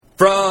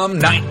from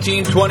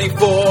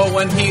 1924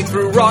 when he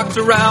threw rocks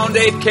around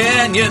Ape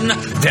Canyon.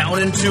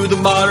 Down into the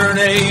modern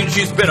age,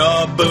 he's been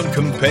a boon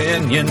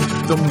companion.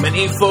 Though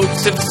many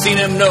folks have seen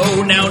him, no,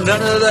 now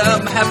none of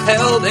them have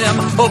held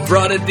him or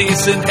brought a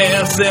decent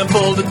hair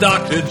sample to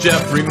Dr.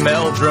 Jeffrey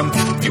Meldrum.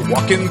 If you're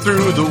walking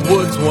through the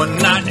woods one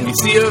night and you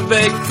see a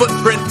vague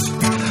footprint,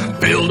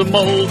 build a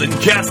mold and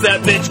cast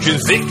that bitch,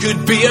 cause it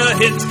could be a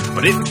hit.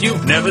 But if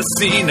you've never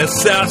seen a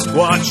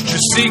Sasquatch,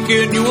 just seek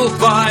and you will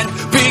find,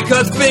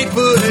 because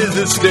Bigfoot is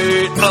a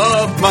state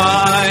of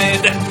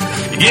mind.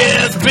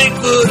 Yes,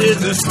 Bigfoot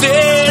is a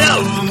state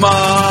of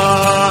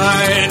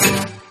mind.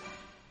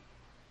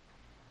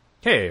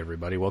 Hey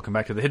everybody, welcome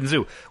back to the Hidden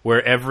Zoo,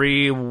 where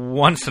every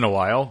once in a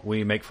while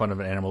we make fun of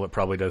an animal that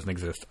probably doesn't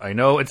exist. I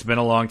know it's been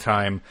a long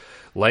time,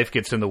 life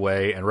gets in the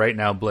way, and right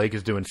now Blake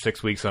is doing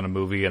 6 weeks on a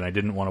movie, and I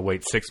didn't want to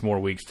wait 6 more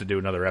weeks to do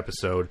another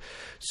episode.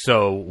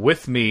 So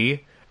with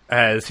me,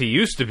 as he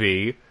used to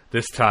be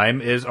this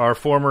time, is our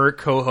former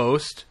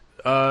co-host,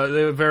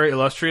 the very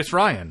illustrious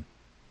Ryan.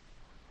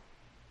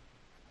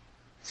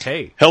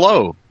 Hey.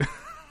 Hello.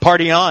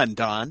 Party on,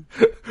 Don.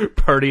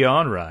 Party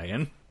on,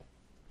 Ryan.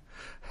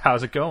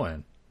 How's it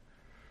going?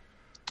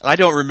 I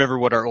don't remember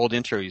what our old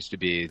intro used to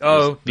be.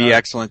 Be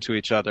excellent to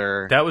each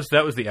other. That was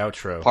the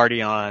outro.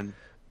 Party on.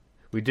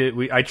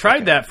 I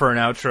tried that for an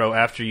outro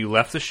after you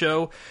left the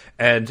show,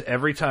 and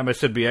every time I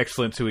said be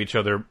excellent to each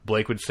other,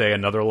 Blake would say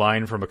another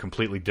line from a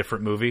completely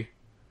different movie.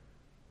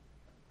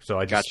 So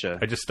I just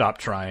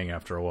stopped trying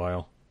after a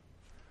while.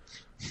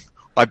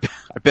 I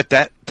bet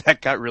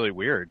that got really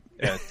weird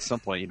at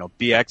some point,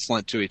 be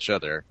excellent to each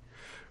other.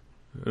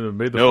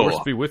 May the force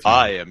be with you.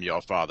 I am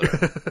your father.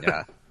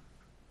 Yeah.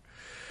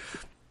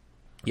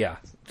 Yeah.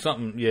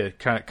 Something, yeah,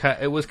 kind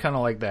of, it was kind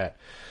of like that.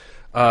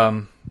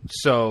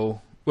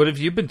 So, what have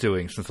you been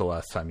doing since the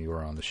last time you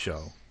were on the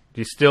show? Do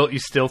you still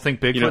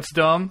think Bigfoot's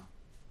dumb?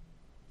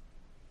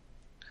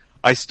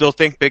 I still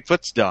think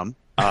Bigfoot's dumb.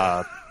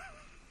 I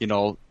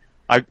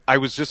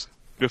was just,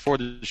 before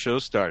the show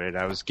started,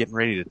 I was getting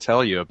ready to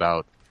tell you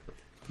about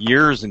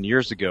years and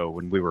years ago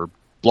when we were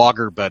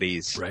blogger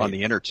buddies on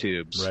the inner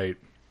tubes. Right.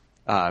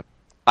 I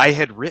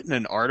had written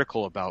an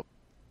article about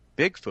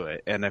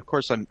Bigfoot, and of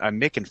course I'm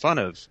making fun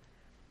of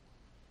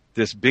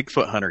this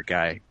Bigfoot hunter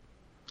guy.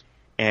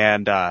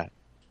 And I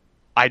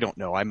don't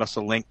know, I must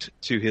have linked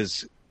to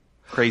his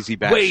crazy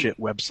batshit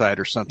website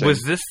or something.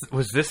 Was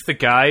this the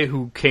guy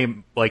who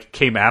came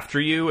after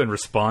you and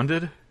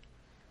responded?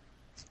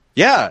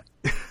 Yeah.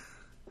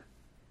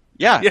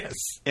 Yeah. Yes.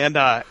 And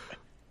I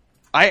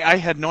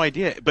had no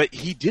idea, but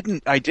he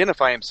didn't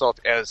identify himself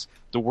as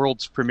the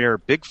world's premier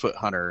Bigfoot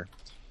hunter.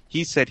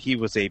 He said he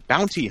was a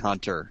bounty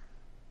hunter.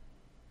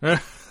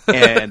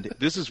 And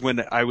this is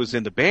when I was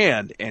in the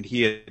band, and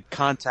he had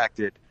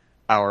contacted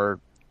our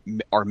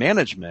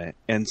management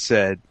and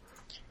said,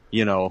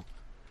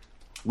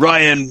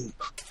 Ryan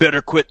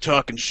better quit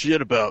talking shit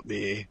about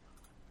me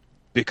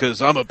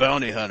because I'm a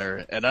bounty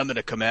hunter and I'm going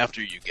to come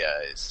after you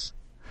guys.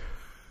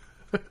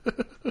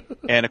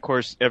 And of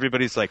course,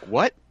 everybody's like,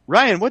 what?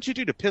 Ryan, what'd you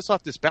do to piss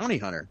off this bounty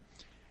hunter?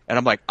 And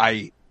I'm like,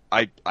 I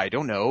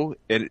don't know.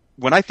 And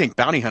when I think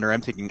bounty hunter,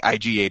 I'm thinking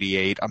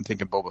IG-88. I'm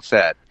thinking Boba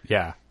Fett.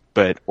 Yeah.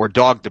 Or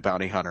Dog the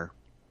Bounty Hunter.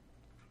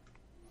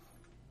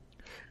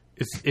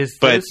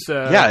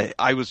 Yeah,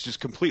 I was just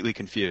completely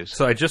confused.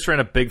 So I just ran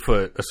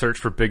a search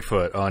for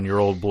Bigfoot on your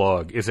old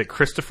blog. Is it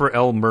Christopher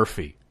L.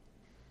 Murphy?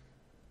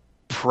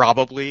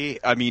 Probably.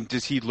 I mean,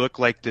 does he look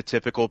like the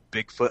typical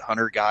Bigfoot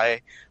hunter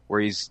guy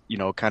where he's,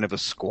 kind of a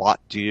squat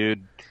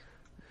dude?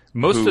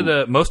 Most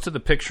of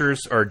the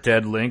pictures are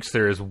dead links.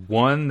 There is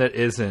one that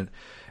isn't,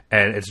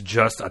 and it's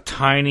just a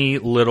tiny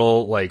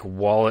little,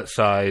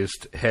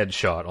 wallet-sized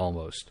headshot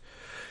almost.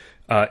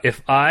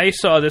 If I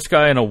saw this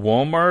guy in a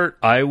Walmart,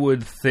 I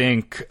would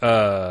think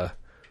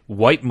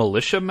white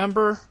militia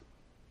member.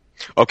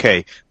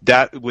 Okay,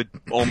 that would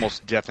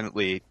almost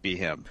definitely be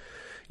him.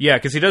 Yeah,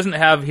 because he doesn't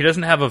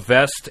have a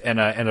vest and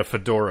a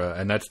fedora,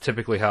 and that's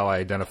typically how I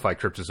identify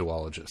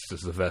cryptozoologists,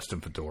 is the vest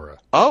and fedora.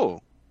 Oh.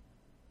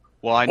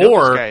 Well, I know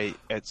this guy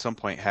at some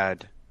point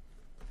had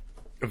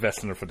a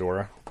vest and a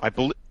fedora. I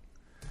believe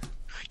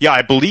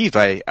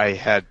I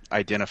had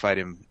identified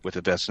him with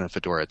a vest and a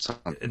fedora at some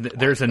point.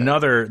 There's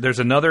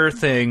another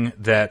thing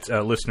that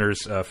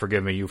listeners,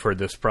 forgive me, you've heard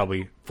this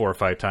probably 4 or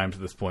 5 times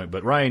at this point,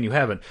 but Ryan, you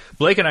haven't.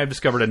 Blake and I have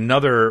discovered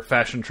another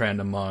fashion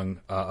trend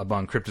among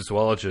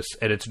cryptozoologists,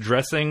 and it's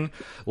dressing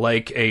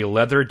like a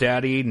leather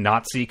daddy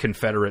Nazi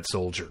Confederate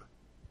soldier.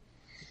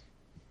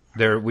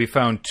 We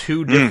found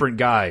 2 different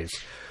guys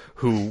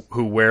who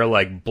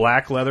wear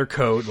black leather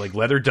coat,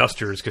 leather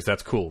dusters, because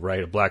that's cool,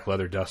 right? A black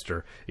leather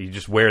duster. You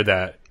just wear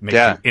that, makes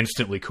you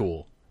instantly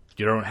cool.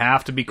 You don't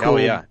have to be cool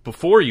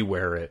before you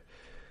wear it.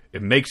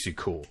 It makes you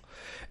cool.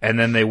 And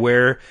then they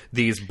wear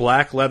these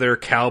black leather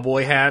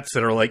cowboy hats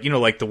that are like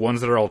the ones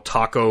that are all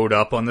tacoed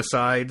up on the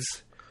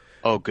sides.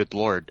 Oh, good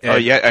Lord.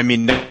 And, I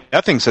mean,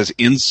 that thing says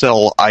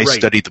incel, I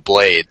study the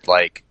blade,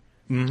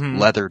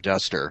 leather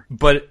duster.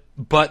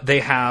 But they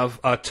have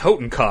a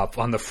Totenkopf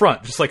on the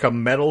front, just like a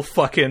metal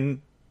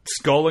fucking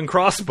skull and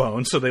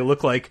crossbones, so they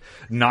look like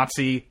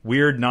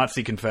weird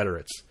Nazi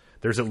Confederates.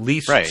 There's at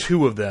least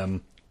two of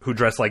them who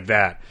dress like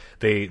that.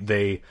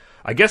 They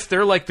I guess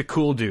they're like the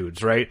cool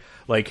dudes, right?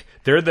 Like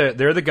they're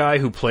the guy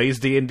who plays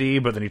D&D,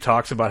 but then he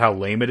talks about how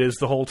lame it is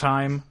the whole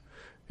time.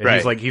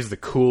 And he's the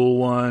cool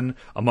one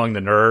among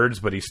the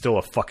nerds, but he's still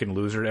a fucking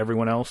loser to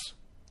everyone else.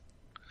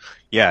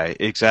 Yeah,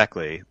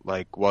 exactly.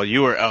 Like, while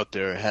you were out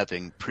there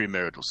having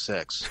premarital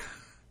sex,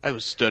 I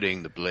was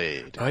studying the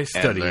blade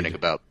and learning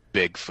about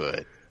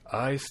Bigfoot.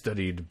 I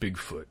studied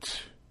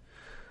Bigfoot.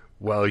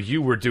 While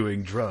you were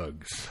doing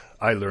drugs,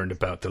 I learned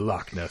about the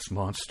Loch Ness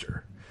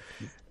Monster.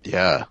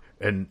 Yeah.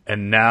 And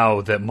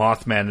now that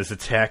Mothman is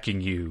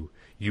attacking you,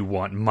 you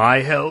want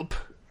my help?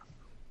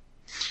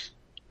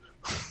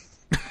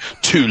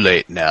 Too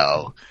late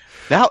now.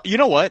 Now, you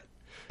know what?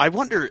 I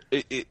wonder,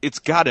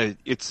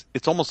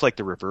 it's almost like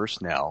the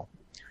reverse now,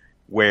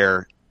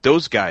 where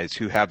those guys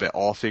who have it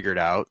all figured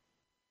out,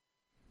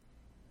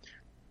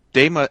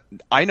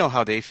 I know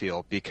how they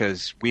feel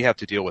because we have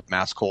to deal with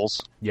mask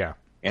holes. Yeah.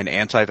 And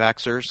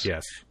anti-vaxxers.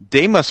 Yes.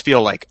 They must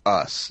feel like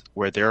us,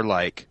 where they're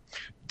like,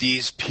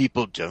 these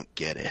people don't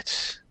get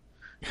it.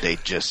 They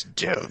just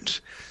don't.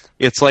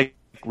 It's like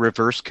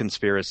reverse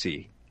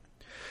conspiracy.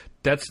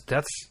 That's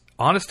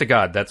honest to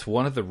God, that's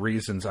one of the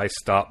reasons I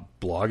stopped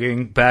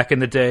blogging back in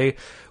the day,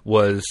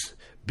 was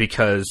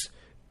because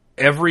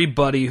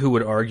everybody who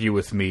would argue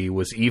with me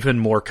was even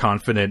more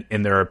confident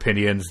in their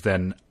opinions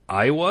than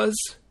I was.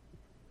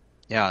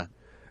 Yeah.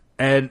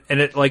 And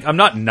it, like, I'm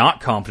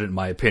not confident in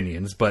my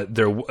opinions, but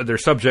they're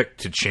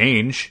subject to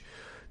change,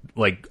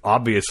 like,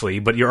 obviously.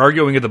 But you're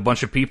arguing with a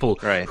bunch of people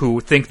who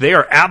think they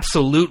are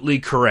absolutely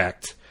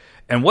correct.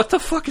 And what the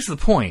fuck is the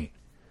point?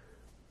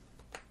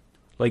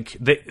 Like,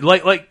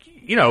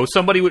 you know,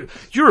 somebody would.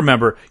 You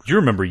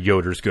remember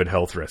Yoder's Good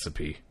Health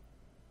Recipe?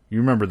 You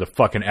remember the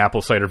fucking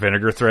apple cider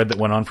vinegar thread that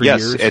went on for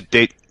years?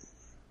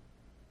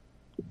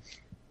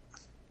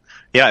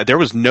 Yeah, there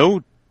was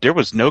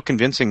no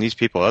convincing these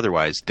people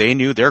otherwise. They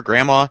knew their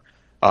grandma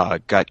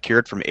got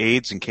cured from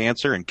AIDS and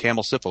cancer and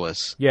camel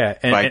syphilis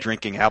by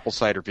drinking apple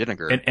cider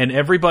vinegar. And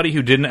everybody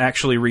who didn't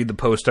actually read the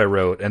post I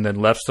wrote and then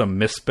left some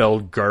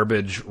misspelled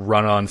garbage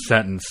run-on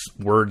sentence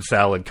word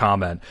salad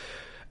comment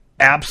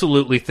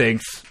absolutely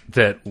thinks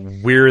that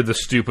we're the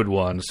stupid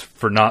ones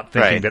for not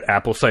thinking that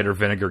apple cider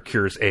vinegar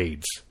cures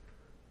AIDS.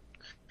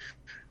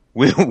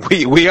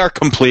 We are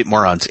complete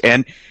morons.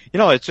 And, you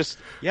know, it's just,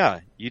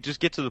 you just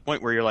get to the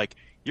point where you're like,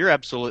 you're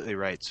absolutely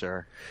right,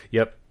 sir.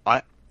 Yep.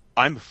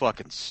 I'm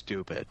fucking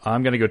stupid.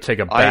 I'm going to go take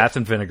a bath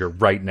in vinegar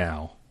right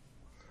now.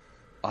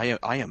 I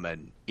am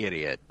an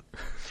idiot.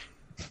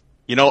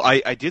 You know,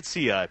 I did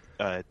see a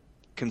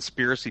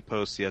conspiracy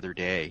post the other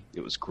day.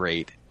 It was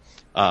great.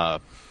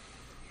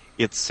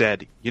 It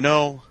said, you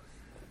know,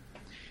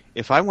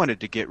 if I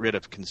wanted to get rid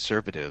of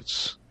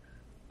conservatives,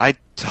 I'd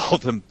tell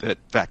them that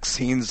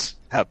vaccines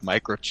have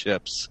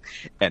microchips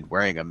and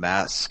wearing a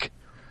mask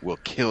will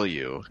kill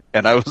you.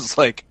 And I was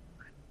like,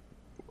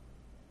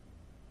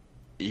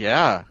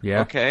 yeah,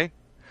 okay.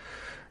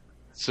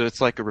 So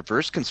it's like a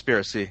reverse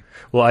conspiracy.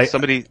 Well,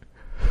 somebody.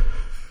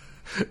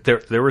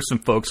 There were some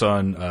folks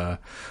on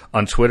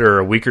Twitter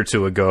a week or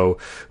two ago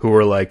who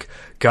were like,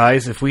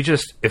 guys, if we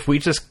just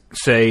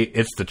say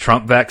it's the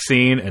Trump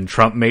vaccine and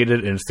Trump made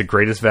it and it's the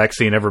greatest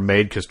vaccine ever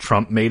made because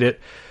Trump made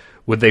it,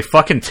 would they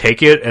fucking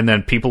take it and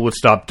then people would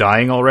stop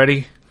dying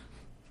already?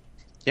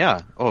 Yeah.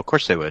 Oh, of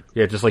course they would.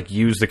 Yeah, just like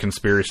use the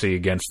conspiracy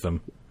against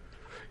them.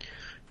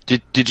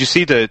 Did you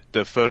see the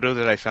photo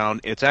that I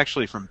found? It's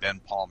actually from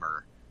Ben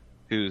Palmer,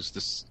 who's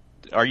this.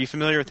 Are you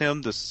familiar with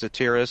him? The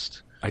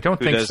satirist. I don't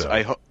think so.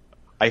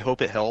 I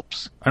hope it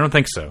helps. I don't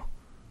think so.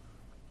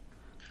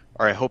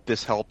 Or I hope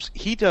this helps.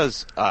 He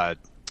does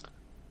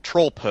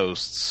troll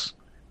posts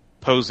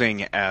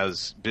posing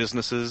as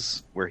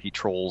businesses where he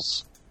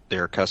trolls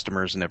their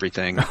customers and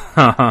everything.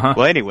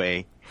 Well,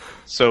 anyway,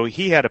 so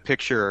he had a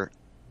picture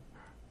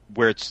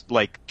where it's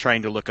like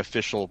trying to look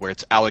official, where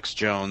it's Alex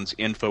Jones,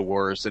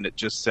 InfoWars, and it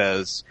just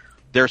says,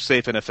 they're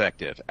safe and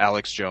effective.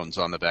 Alex Jones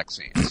on the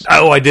vaccines.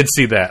 Oh, I did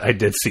see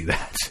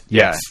that.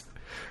 Yes.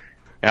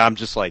 And I'm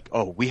just like,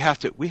 oh, we have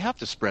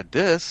to spread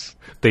this.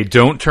 They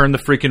don't turn the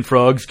freaking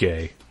frogs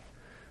gay.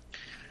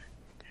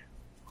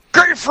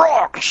 Gay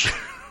frogs!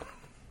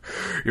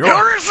 Your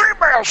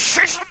email,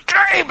 season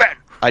David!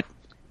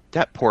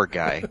 That poor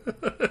guy.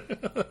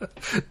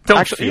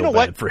 Don't feel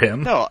bad for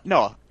him.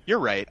 No, you're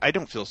right. I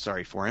don't feel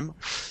sorry for him.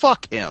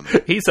 Fuck him.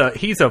 He's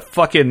a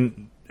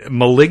fucking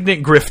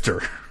malignant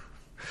grifter.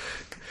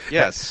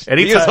 Yes,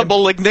 he is a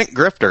malignant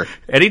grifter.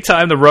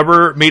 Anytime the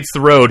rubber meets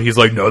the road, he's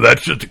like, no,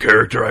 that's just a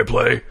character I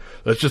play.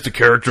 That's just a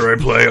character I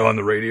play on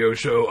the radio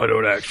show. I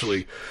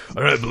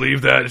don't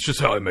believe that. It's just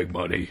how I make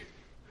money.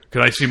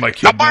 Can I see my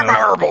kid now?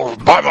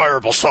 Buy my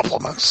herbal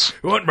supplements.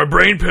 You want my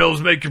brain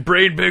pills? Make your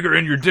brain bigger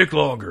and your dick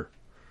longer.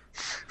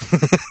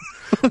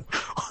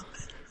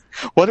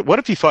 What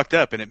if you fucked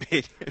up and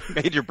it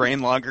made your brain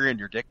longer and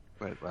your dick?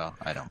 Well,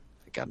 I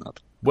got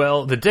nothing.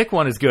 Well, the dick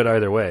one is good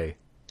either way,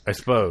 I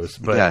suppose.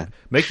 But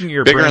making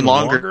your bigger brain and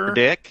longer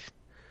dick.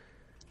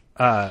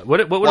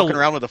 What walking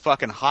around with a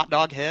fucking hot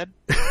dog head.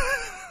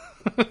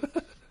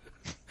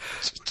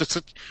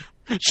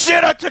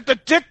 Shit! I took the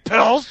dick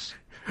pills,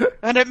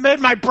 and it made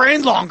my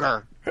brain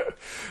longer.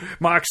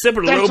 My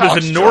occipital lobe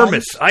is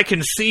enormous. I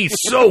can see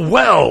so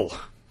well.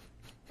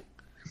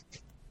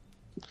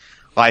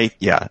 I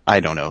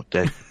don't know.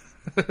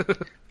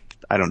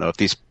 I don't know if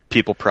these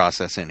people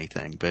process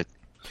anything, but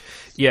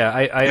yeah,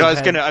 I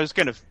was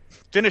gonna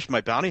finish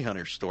my bounty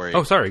hunter story.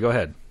 Oh, sorry. Go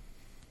ahead.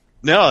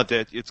 No,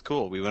 it's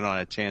cool. We went on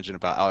a tangent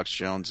about Alex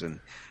Jones, and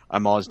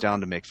I'm always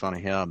down to make fun of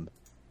him.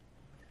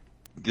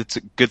 It's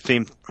a good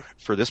theme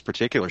for this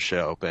particular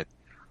show, but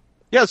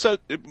yeah. So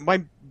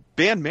my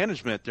band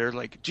management, they're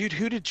like, "Dude,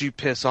 who did you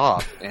piss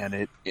off?"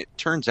 And it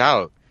turns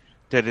out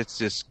that it's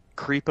this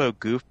creepo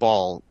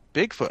goofball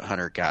Bigfoot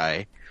hunter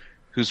guy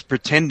who's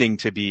pretending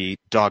to be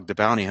Dog the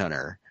Bounty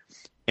Hunter.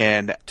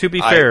 And to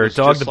be fair,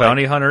 Dog the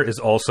Bounty Hunter is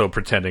also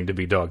pretending to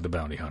be Dog the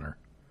Bounty Hunter.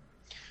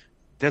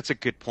 That's a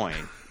good point.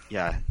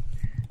 Yeah.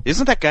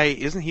 Isn't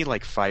he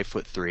like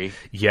 5'3"?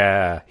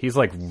 Yeah, he's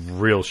like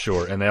real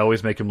short, and they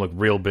always make him look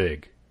real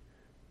big.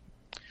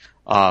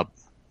 But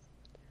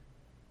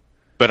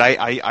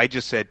I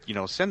just said,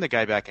 send the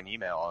guy back an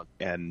email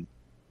and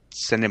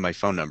send him my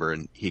phone number,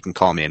 and he can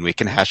call me, and we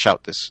can hash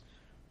out this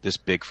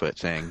Bigfoot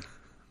thing.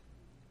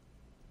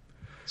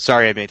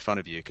 Sorry I made fun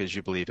of you because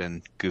you believe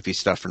in goofy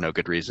stuff for no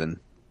good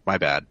reason. My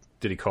bad.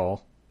 Did he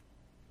call?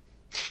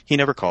 He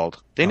never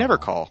called. They never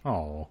call.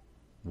 Oh,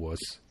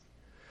 wuss.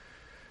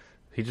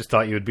 He just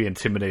thought you would be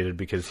intimidated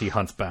because he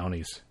hunts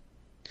bounties.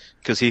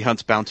 Because he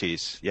hunts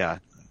bounties, yeah.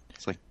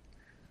 It's like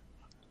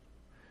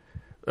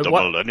the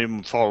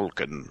Millennium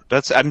Falcon.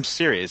 I'm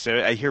serious.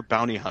 I hear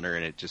bounty hunter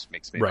and it just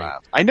makes me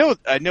laugh. I know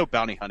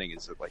bounty hunting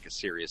is like a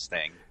serious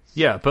thing.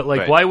 Yeah, but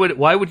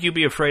why would you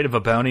be afraid of a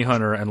bounty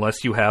hunter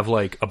unless you have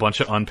like a bunch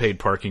of unpaid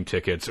parking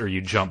tickets or you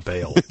jump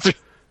bail?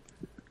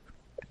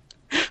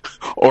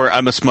 Or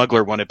I'm a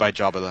smuggler wanted by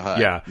Jabba the Hutt.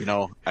 Yeah.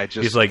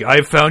 He's like,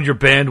 I found your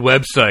banned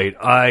website.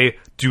 I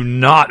do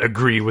not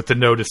agree with the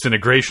no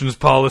disintegrations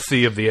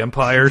policy of the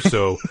Empire,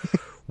 so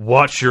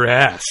watch your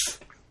ass,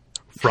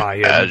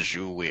 Ryan. As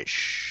you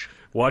wish.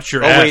 Watch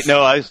your ass. Oh, wait,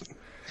 no,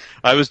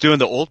 I was doing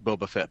the old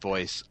Boba Fett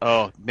voice.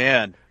 Oh,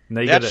 man.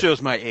 That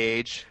shows my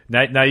age.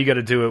 Now you got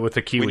to do it with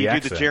the Kiwi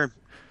accent.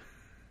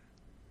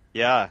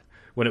 Yeah.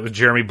 When it was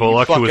Jeremy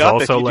Bullock, who was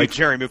also like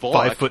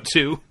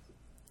 5'2".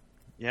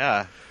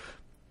 Yeah.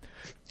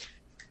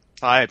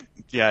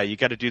 You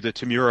got to do the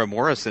Tamura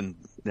Morrison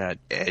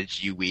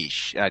as you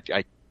wish.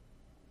 I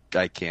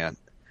can't.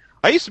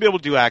 I used to be able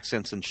to do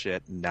accents and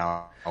shit, and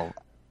now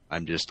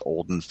I'm just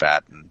old and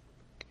fat. And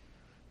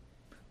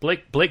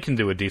Blake can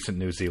do a decent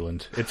New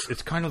Zealand.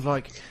 It's kind of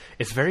like,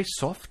 it's very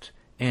soft,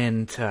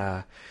 and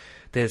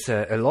there's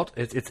a lot.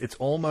 It's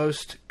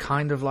almost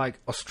kind of like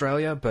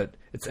Australia, but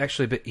it's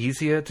actually a bit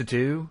easier to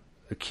do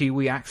a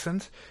Kiwi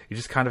accent. You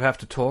just kind of have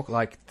to talk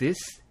like this,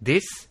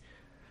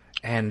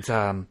 and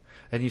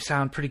you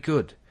sound pretty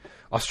good.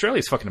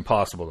 Australia's fucking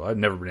impossible, though. I've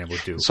never been able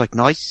to do. It's like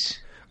nice.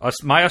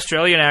 My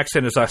Australian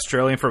accent is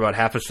Australian for about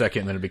half a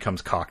second, and then it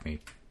becomes Cockney.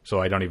 So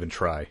I don't even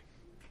try.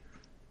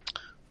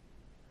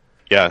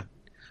 Yeah.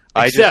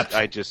 Except,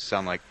 I just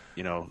sound like,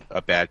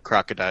 a bad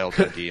Crocodile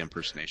Dundee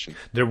impersonation.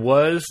 There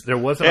was an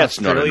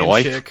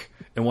Australian chick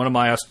in one of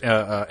my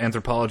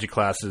anthropology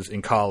classes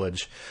in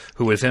college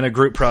who was in a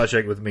group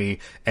project with me,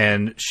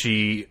 and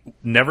she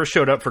never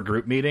showed up for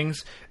group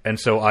meetings, and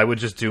so I would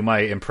just do my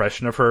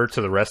impression of her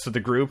to the rest of the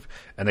group,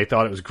 and they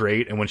thought it was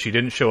great. And when she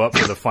didn't show up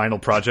for the final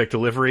project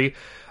delivery,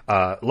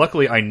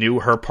 luckily I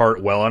knew her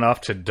part well enough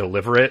to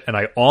deliver it, and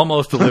I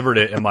almost delivered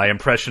it in my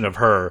impression of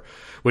her,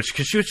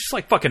 because she was just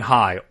like fucking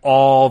high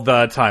all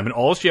the time, and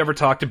all she ever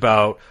talked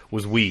about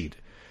was weed.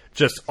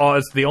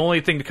 It's the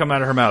only thing to come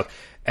out of her mouth.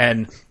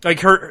 And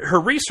like her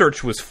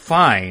research was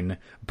fine,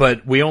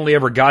 but we only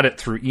ever got it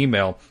through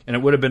email, and it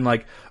would have been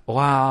like,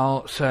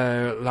 wow,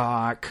 so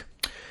like,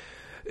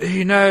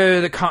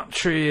 the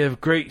country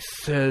of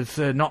Greece is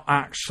not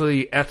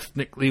actually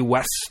ethnically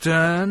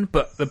Western,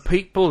 but the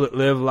people that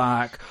live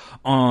like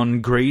on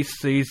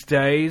Greece these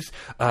days,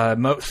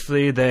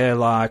 mostly they're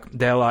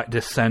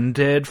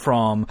descended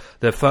from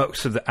the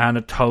folks of the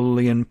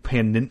Anatolian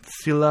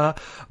Peninsula,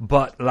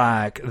 but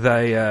like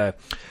they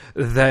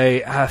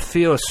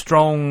feel a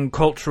strong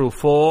cultural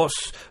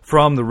force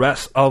from the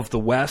rest of the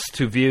West,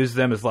 who views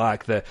them as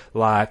like the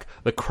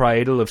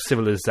cradle of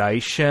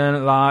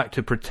civilization, like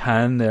to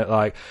pretend that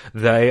like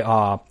they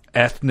are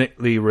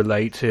ethnically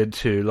related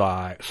to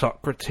like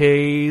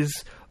Socrates,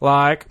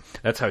 like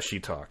that's how she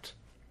talked.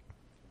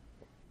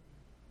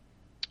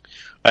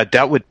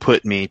 That would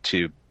put me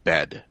to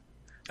bed.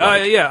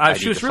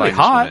 She was really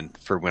hot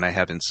for when I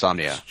have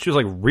insomnia. She was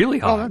like really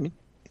hot. Oh, I mean,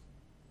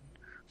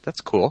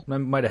 that's cool. That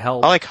might have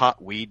helped. I like hot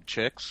weed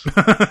chicks.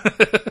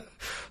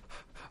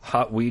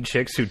 Hot weed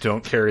chicks who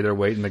don't carry their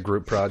weight in the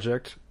group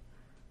project.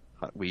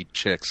 Hot weed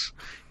chicks.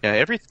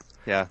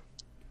 Yeah,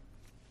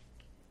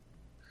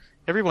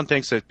 everyone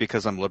thinks that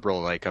because I'm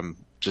liberal, like I'm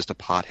just a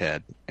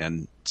pothead,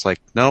 and it's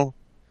like, no,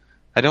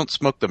 I don't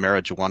smoke the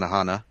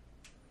marijuana.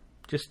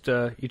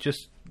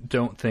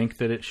 don't think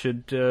that it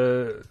should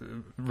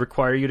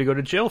require you to go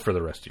to jail for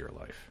the rest of your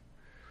life.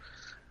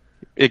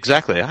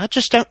 Exactly. I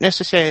just don't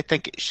necessarily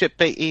think it should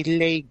be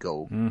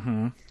illegal.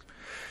 Mm-hmm.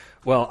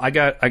 Well, I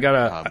got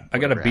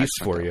a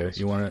beast for you.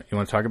 You want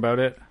to talk about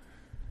it?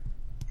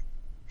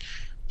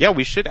 Yeah,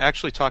 we should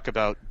actually talk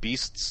about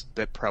beasts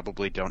that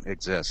probably don't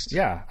exist.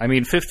 Yeah, I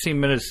mean, 15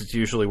 minutes is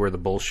usually where the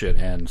bullshit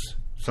ends.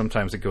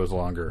 Sometimes it goes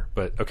longer,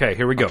 but okay,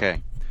 here we go.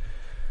 Okay.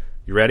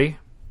 You ready?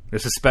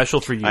 This is special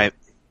for you.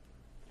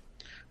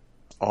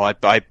 I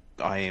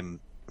am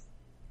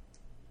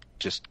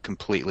just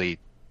completely.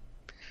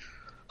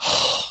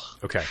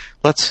 Okay.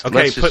 Let's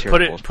just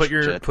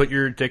put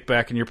your dick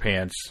back in your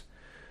pants.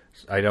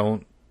 I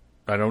don't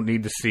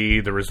need to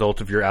see the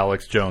result of your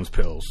Alex Jones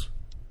pills.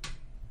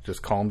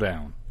 Just calm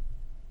down.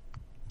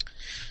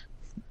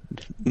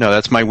 No,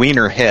 that's my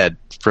wiener head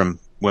from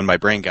when my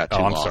brain got too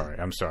long.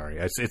 I'm sorry.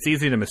 It's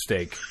easy to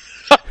mistake.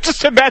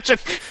 Just imagine.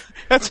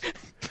 I'm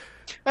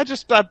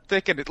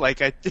thinking it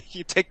like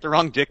you take the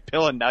wrong dick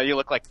pill and now you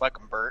look like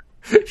fucking Bert.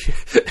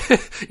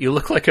 You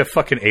look like a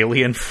fucking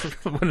alien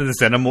from one of the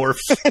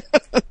xenomorphs.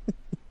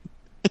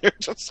 You're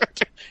just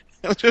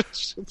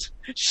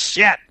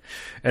shit.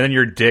 And then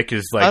your dick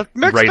is like I've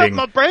mixed writing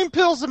up my brain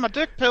pills and my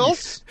dick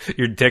pills.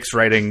 Your dick's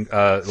writing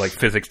like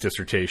physics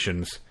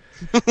dissertations.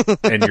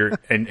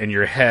 and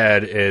your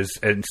head is,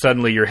 and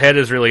suddenly your head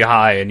is really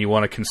high and you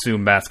want to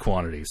consume mass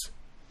quantities.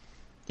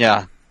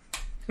 Yeah.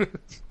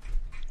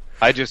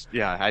 I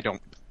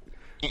don't.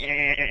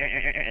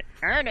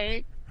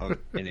 Oh,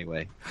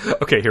 anyway.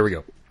 Okay, here we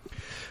go.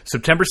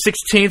 September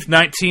 16th,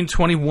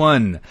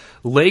 1921.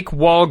 Lake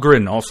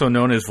Walgren, also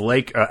known as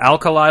Lake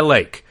Alkali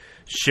Lake,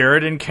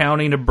 Sheridan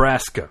County,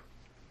 Nebraska.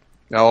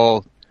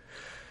 Oh.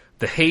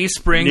 The Hay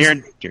Springs... Near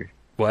and dear.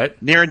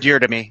 What? Near and dear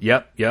to me.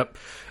 Yep.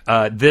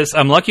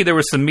 I'm lucky there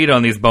was some meat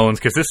on these bones,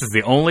 because this is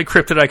the only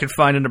cryptid I could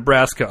find in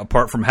Nebraska,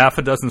 apart from half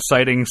a dozen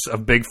sightings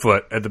of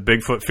Bigfoot at the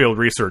Bigfoot Field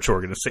Research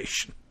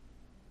Organization.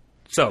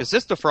 So, is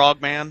this the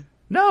Frogman?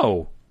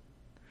 No.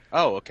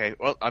 Oh, okay.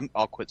 Well,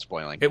 I'll quit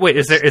spoiling. Wait,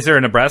 is there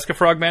a Nebraska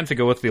Frogman to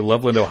go with the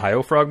Loveland,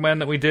 Ohio Frogman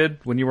that we did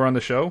when you were on the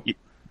show?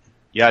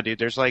 Yeah, dude.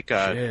 There's like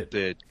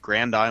the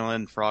Grand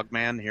Island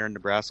Frogman here in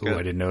Nebraska. Oh,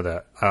 I didn't know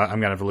that. I'm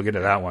going to have to look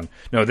into that one.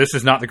 No, this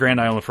is not the Grand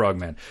Island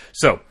Frogman.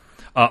 So,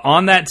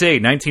 on that day,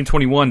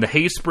 1921, the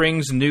Hay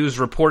Springs News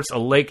reports a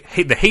lake...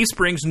 the Hay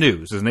Springs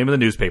News is the name of the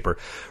newspaper.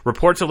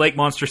 Reports a lake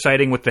monster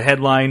sighting with the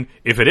headline,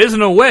 "If it isn't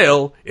a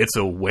whale, it's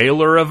a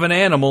whaler of an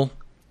animal."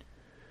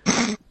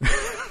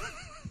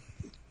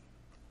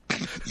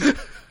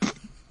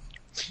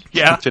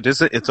 Yeah. If it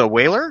isn't, it's a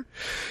whaler?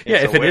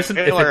 If it isn't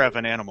a whaler of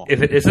an animal.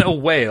 If it isn't a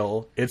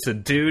whale, it's a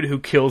dude who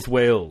kills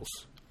whales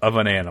of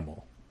an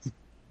animal.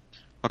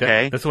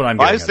 Okay. That's what I'm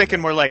Well, getting I was thinking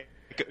more like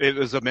it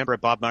was a member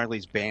of Bob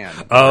Marley's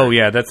band. Oh,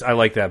 yeah, I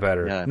like that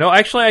better. Yeah. No,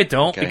 actually I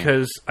don't,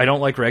 because I don't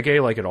like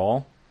reggae like at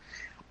all.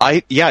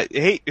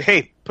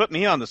 Hey, put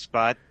me on the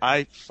spot.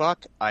 I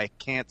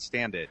can't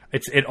stand it.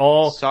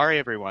 Sorry,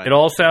 everyone. It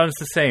all sounds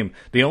the same.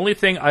 The only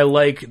thing I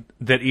like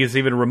that is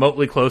even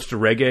remotely close to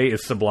reggae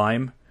is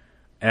Sublime,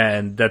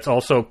 and that's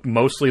also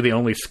mostly the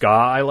only ska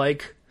I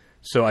like.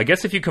 So I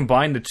guess if you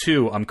combine the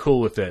two, I'm cool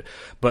with it.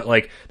 But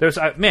like, there was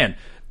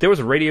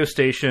a radio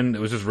station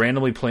that was just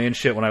randomly playing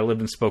shit when I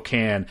lived in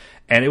Spokane,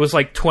 and it was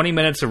like 20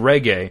 minutes of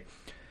reggae.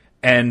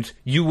 And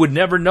you would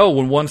never know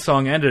when one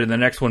song ended and the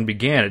next one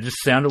began. It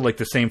just sounded like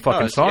the same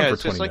fucking song for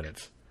 20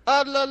 minutes.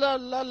 La la la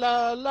la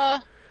la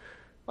la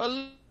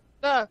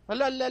la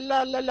la la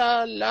la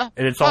la la.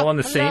 And it's all on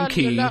the same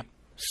key,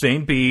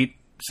 same beat.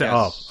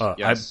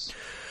 Yes.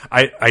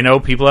 I know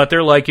people out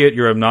there like it.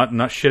 I'm not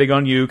shitting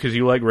on you because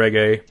you like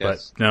reggae, but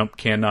no,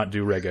 cannot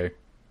do reggae.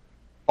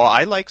 Well,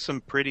 I like some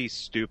pretty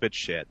stupid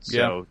shit,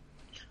 so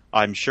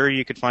I'm sure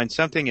you could find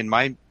something in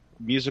my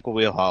musical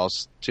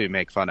wheelhouse to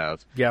make fun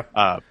of. Yeah.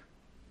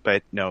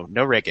 But no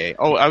reggae.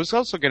 Oh, I was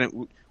also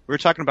we were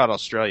talking about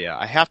Australia.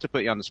 I have to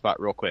put you on the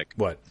spot real quick.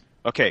 What?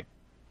 Okay.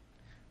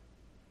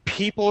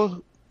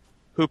 People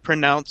who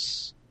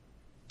pronounce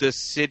the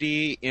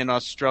city in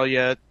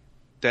Australia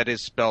that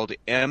is spelled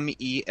Melbourne.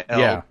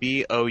 How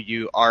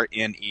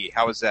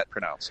is that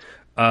pronounced?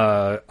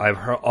 I've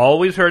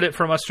always heard it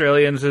from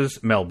Australians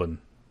as Melbourne.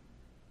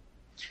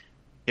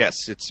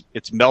 Yes,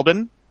 it's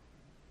Melbourne.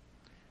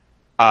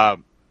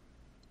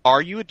 Are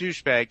you a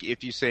douchebag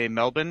if you say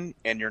Melbourne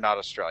and you're not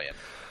Australian?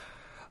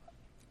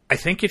 I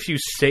think if you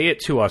say it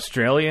to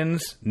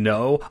Australians,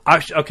 no.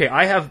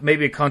 I have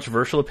maybe a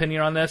controversial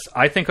opinion on this.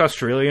 I think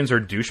Australians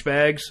are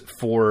douchebags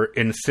for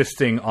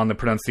insisting on the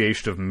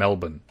pronunciation of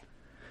Melbourne.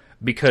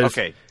 Because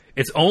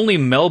it's only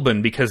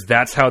Melbourne because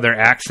that's how their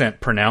accent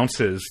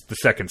pronounces the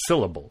second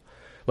syllable.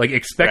 Like,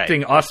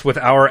 expecting us with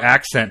our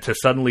accent to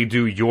suddenly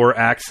do your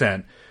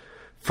accent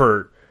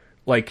for,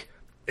 like...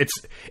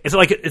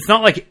 It's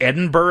not like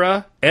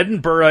Edinburgh.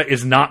 Edinburgh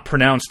is not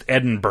pronounced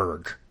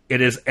Edinburgh.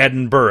 It is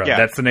Edinburgh. Yeah.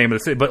 That's the name of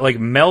the city. But like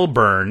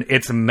Melbourne,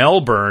 it's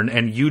Melbourne,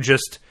 and you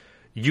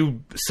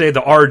say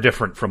the R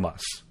different from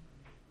us.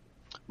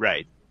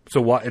 Right.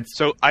 So what?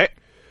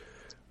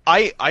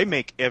 I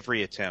make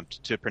every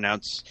attempt to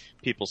pronounce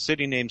people's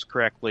city names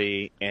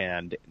correctly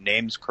and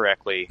names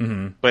correctly,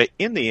 but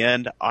in the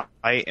end,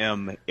 I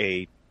am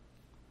a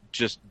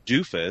just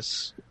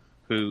doofus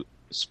who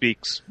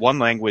speaks one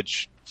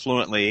language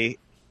fluently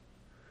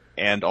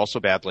and also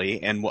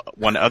badly, and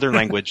one other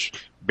language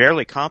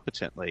barely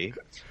competently.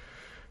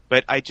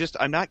 But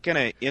I'm not going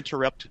to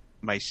interrupt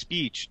my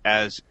speech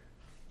as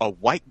a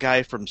white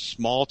guy from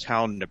small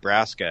town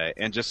Nebraska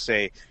and just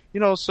say,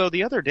 so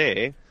the other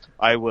day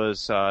I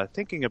was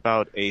thinking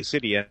about a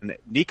city in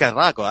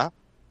Nicaragua.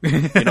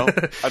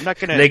 I'm not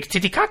going to... Lake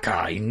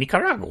Titicaca in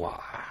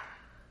Nicaragua.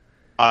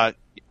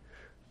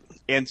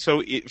 And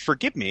so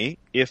forgive me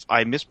if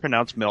I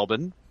mispronounce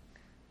Melbourne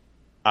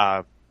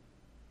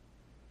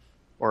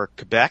or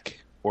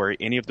Quebec or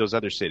any of those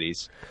other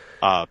cities.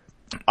 I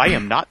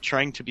am not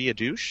trying to be a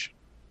douche.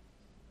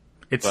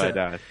 It's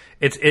kind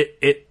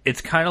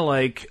of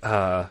like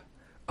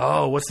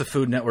what's the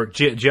Food Network?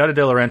 Giada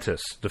De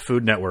Laurentiis, the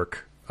Food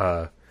Network.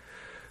 One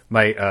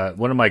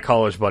of my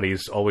college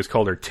buddies always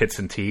called her Tits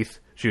and Teeth.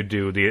 She would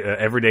do the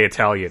Everyday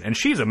Italian, and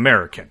she's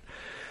American,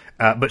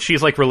 but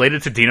she's like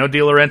related to Dino De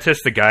Laurentiis,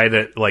 the guy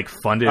that like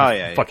funded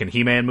fucking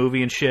He-Man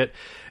movie and shit,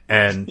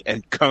 and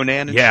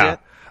Conan and shit.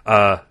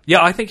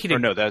 I think he did. Or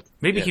no, that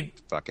maybe he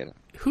fucking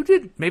who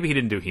did? Maybe he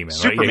didn't do He-Man.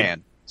 Superman.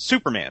 Right?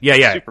 Superman.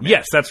 Yeah. Superman.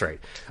 Yes, that's right.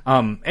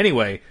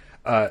 Anyway,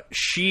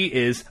 she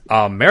is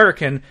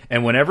American,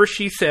 and whenever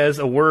she says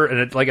a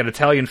word, like an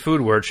Italian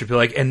food word, she'll be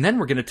like, and then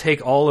we're going to take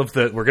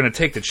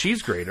the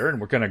cheese grater, and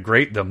we're going to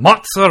grate the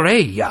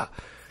mozzarella.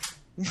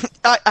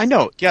 I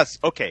know. Yes.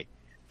 Okay.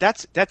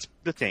 That's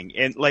the thing.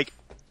 And like,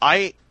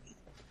 I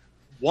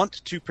want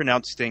to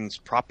pronounce things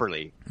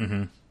properly,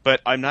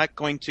 but I'm not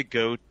going to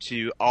go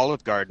to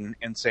Olive Garden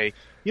and say,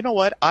 you know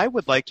what? I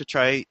would like to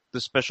try the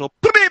special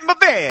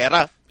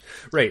primavera.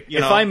 Right.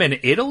 If I'm in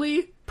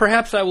Italy,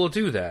 perhaps I will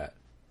do that.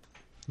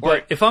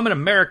 But if I'm in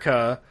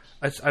America,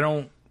 I'm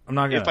not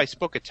going to. If I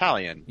spoke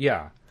Italian.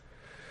 Yeah.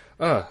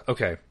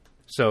 Okay.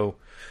 So.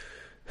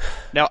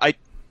 Now,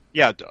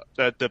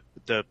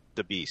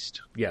 the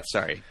beast. Yes.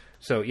 Sorry.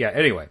 So, yeah,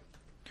 anyway.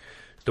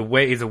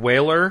 He's a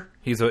whaler.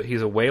 He's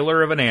a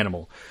whaler of an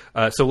animal.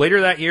 So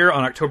later that year,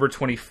 on October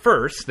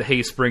 21st, the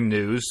Hay Spring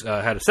News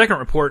had a second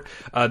report.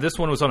 This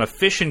one was on a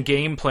fish and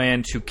game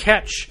plan to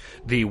catch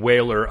the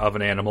whaler of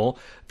an animal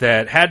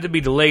that had to be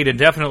delayed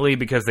indefinitely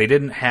because they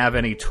didn't have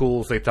any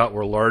tools they thought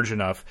were large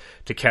enough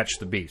to catch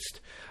the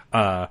beast.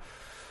 On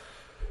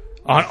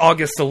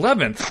August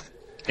 11th...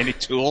 Any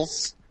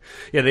tools?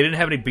 Yeah, they didn't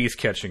have any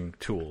beast-catching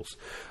tools.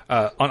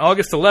 On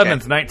August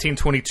 11th,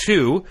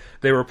 1922,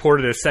 they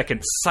reported a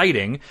second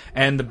sighting,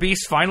 and the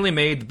beast finally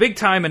made the big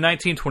time in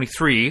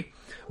 1923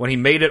 when he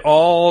made it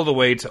all the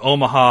way to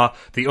Omaha.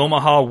 The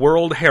Omaha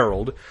World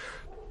Herald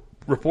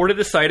reported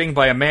the sighting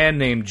by a man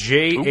named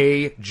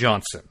J.A.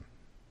 Johnson.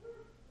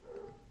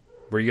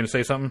 Were you going to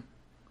say something?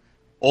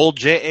 Old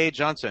J.A.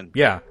 Johnson.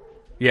 Yeah.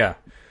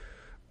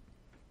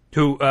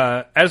 Who,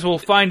 as we'll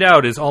find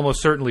out, is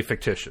almost certainly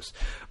fictitious.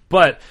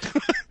 But...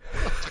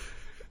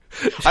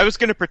 I was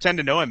going to pretend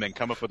to know him and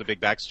come up with a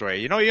big backstory.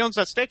 He owns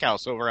that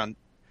steakhouse over on...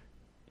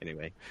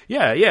 Anyway.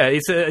 Yeah.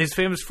 He's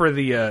famous for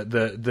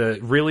the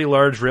really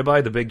large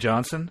ribeye, the Big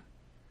Johnson.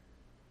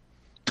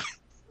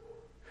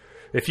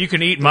 If you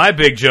can eat my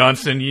Big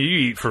Johnson, you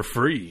eat for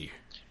free.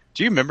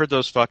 Do you remember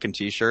those fucking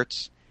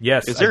T-shirts?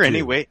 Yes, Is there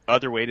any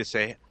other way to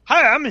say,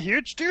 hi, I'm a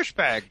huge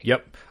douchebag?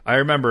 Yep. I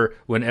remember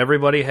when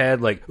everybody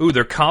had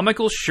they're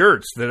comical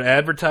shirts that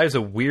advertise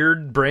a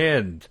weird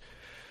brand.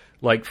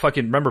 Like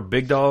fucking, remember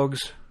Big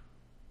Dogs?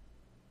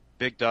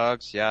 Big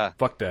Dogs, yeah.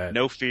 Fuck that.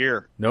 No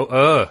Fear. No,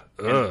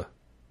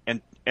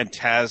 And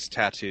Taz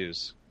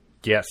tattoos.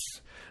 Yes.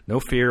 No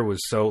Fear was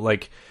so,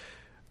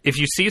 if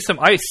you see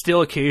I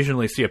still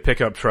occasionally see a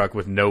pickup truck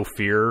with No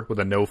Fear, with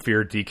a No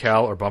Fear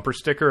decal or bumper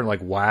sticker,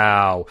 and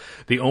wow.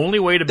 The only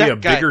way to be a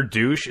bigger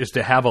douche is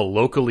to have a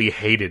locally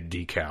hated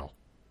decal.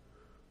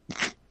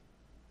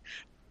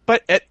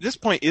 But at this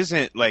point,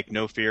 isn't,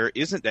 No Fear,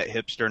 isn't that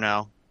hipster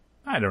now?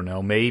 I don't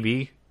know,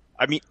 maybe.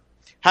 I mean,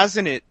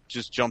 hasn't it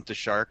just jumped the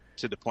shark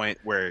to the point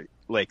where,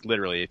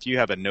 literally, if you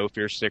have a No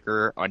Fear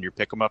sticker on your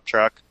pick-em-up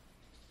truck...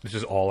 This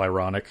is all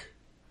ironic.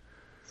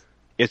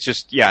 It's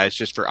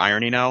just for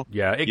irony now.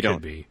 Yeah, it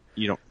could be.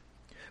 You don't...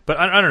 But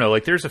I don't know,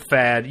 there's a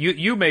fad.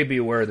 You may be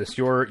aware of this.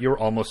 You're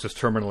almost as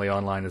terminally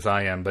online as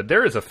I am, but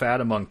there is a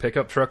fad among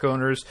pickup truck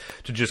owners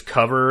to just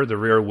cover the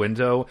rear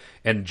window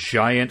and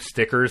giant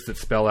stickers that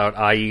spell out,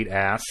 I eat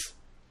ass.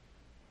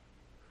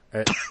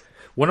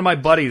 One of my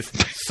buddies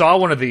saw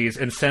one of these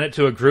and sent it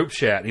to a group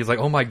chat. And he's like,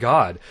 oh my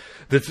God,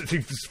 this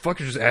fucker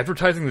just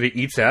advertising that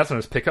he eats ass on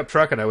his pickup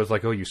truck. And I was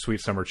like, oh, you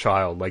sweet summer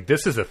child.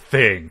 This is a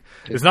thing.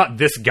 It's not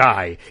this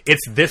guy.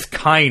 It's this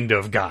kind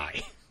of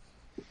guy.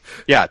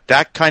 Yeah,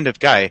 that kind of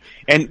guy.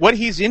 And what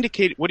he's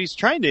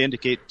trying to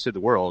indicate to the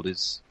world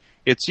is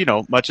it's,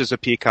 much as a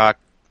peacock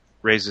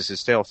raises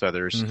his tail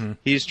feathers,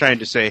 he's trying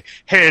to say,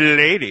 hey,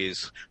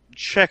 ladies,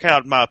 check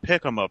out my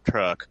pick-em-up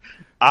truck.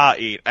 I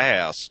eat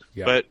ass.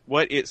 Yeah. But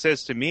what it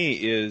says to me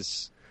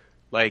is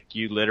like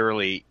you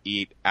literally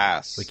eat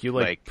ass. Like you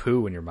like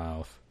poo in your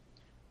mouth.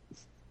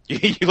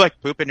 You like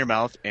poop in your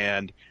mouth,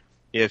 and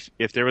if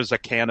there was a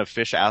can of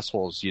fish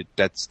assholes,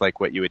 that's like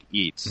what you would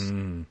eat.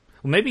 Well,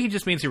 maybe he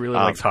just means he really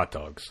likes hot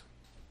dogs.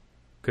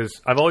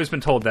 Because I've always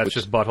been told that's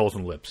just buttholes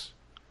and lips.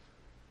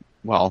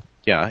 Well,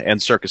 yeah,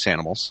 and circus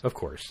animals. Of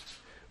course.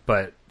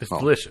 But it's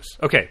delicious.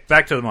 Okay,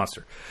 back to the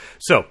monster.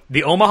 So,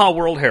 the Omaha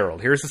World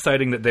Herald. Here's the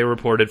sighting that they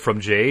reported from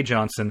J.A.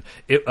 Johnson.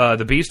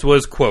 The beast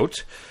was,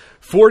 quote,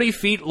 40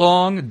 feet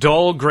long,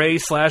 dull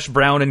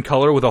gray/brown in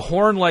color with a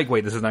horn-like...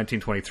 Wait, this is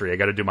 1923. I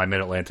got to do my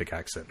mid-Atlantic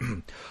accent.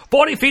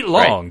 40 feet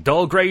long, right.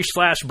 Dull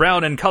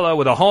gray/brown in color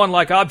with a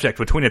horn-like object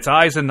between its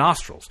eyes and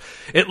nostrils.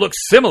 It looked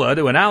similar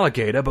to an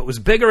alligator, but was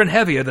bigger and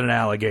heavier than an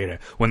alligator.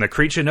 When the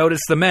creature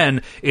noticed the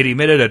men, it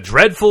emitted a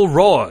dreadful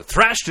roar,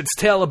 thrashed its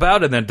tail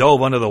about, and then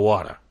dove under the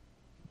water.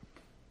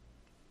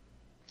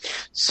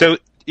 So,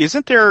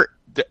 isn't there...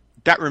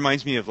 That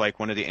reminds me of, like,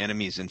 one of the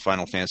enemies in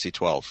Final Fantasy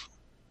 12.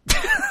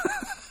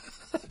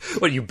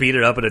 What, you beat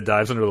it up and it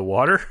dives under the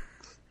water?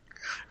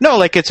 No,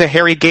 like it's a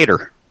hairy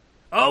gator.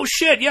 Oh,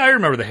 shit. Yeah, I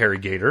remember the hairy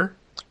gator.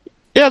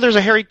 Yeah, there's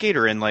a hairy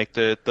gator in like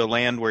the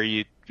land where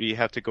you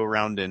have to go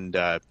around and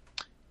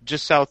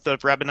just south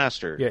of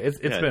Rabanastre. Yeah, it's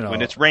been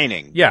when it's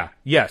raining. Yeah,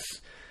 yes.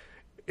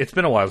 It's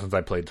been a while since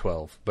I played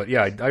 12. But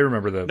yeah, I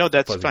remember the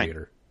that's fuzzy fine.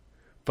 gator.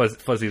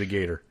 Fuzzy the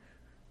gator.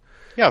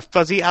 Yeah,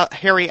 fuzzy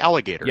hairy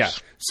alligators. Yeah.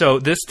 So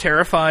this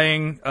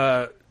terrifying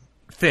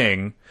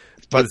thing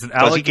was an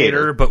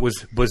alligator, but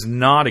was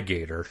not a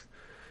gator.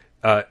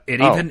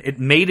 It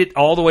made it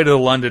all the way to the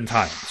London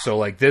Times. So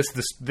like this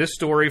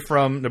story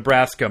from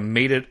Nebraska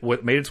made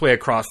its way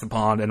across the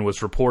pond and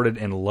was reported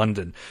in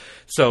London.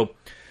 So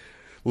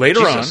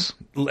later on,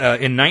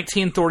 in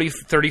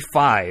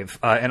 1935,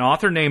 an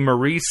author named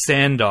Marie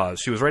Sandoz,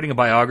 she was writing a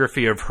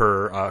biography of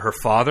her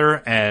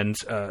father, and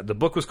the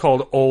book was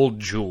called Old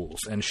Jules,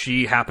 and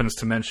she happens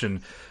to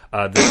mention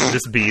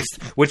this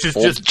beast, which is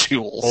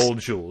Old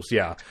Jules.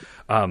 Yeah.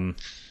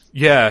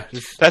 Yeah.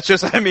 That's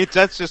just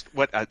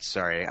what,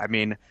 sorry. I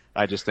mean,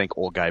 I just think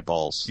old guy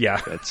balls. Yeah.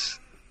 So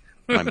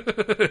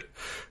this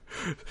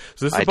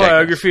is a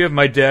biography of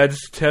my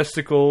dad's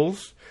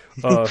testicles.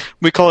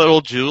 We call it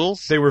Old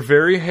Jules? They were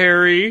very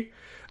hairy.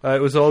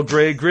 It was all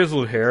gray,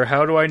 grizzled hair.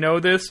 How do I know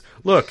this?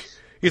 Look,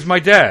 he's my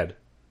dad.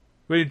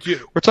 We're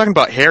talking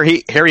about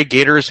hairy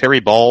gators, hairy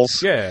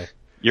balls. Yeah.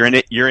 You're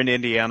in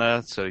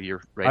Indiana, so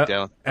you're right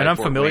down. And I'm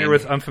familiar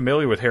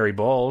with Harry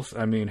Balls.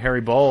 I mean, Harry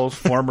Balls,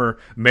 former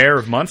mayor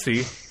of Muncie,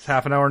 is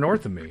half an hour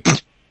north of me.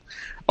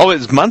 Oh,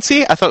 it's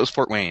Muncie? I thought it was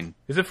Fort Wayne.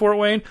 Is it Fort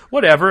Wayne?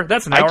 Whatever.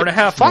 That's an hour and a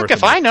half north of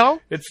me. I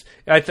know.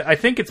 I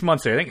think it's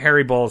Muncie. I think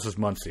Harry Balls is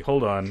Muncie.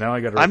 Hold on. Now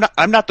I got to...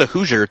 I'm not the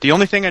Hoosier. The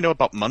only thing I know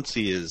about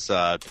Muncie is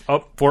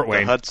Fort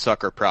Wayne. The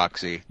Hudsucker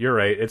proxy. You're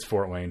right. It's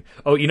Fort Wayne.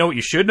 Oh, you know what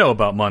you should know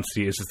about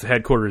Muncie is it's the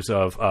headquarters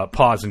of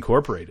Paws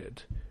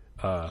Incorporated.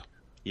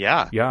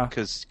 Yeah. Yeah.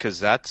 Because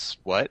that's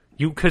what?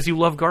 Because you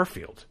love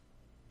Garfield.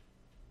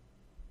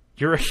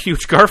 You're a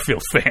huge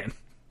Garfield fan.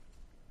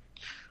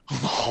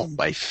 Oh,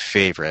 my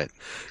favorite.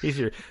 He's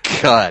your...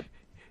 God.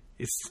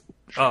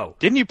 Oh.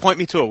 Didn't you point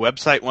me to a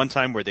website one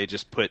time where they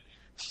just put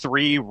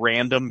 3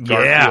 random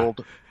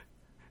Garfield...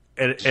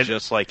 And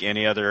just like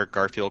any other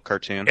Garfield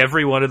cartoon?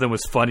 Every one of them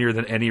was funnier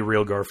than any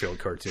real Garfield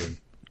cartoon.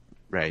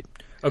 Right.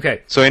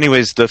 Okay. So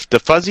anyways, the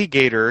fuzzy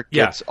gator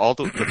gets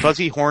the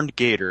fuzzy horned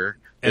gator...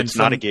 It's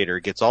not a gator.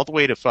 It gets all the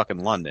way to fucking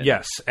London.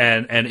 Yes,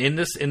 and in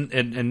this,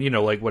 and you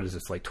know, like, what is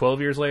this, like 12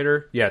 years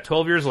later? Yeah,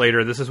 12 years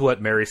later, this is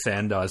what Mary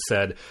Sandoz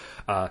said.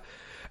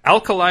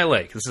 Alkali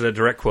Lake, this is a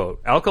direct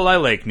quote, Alkali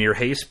Lake near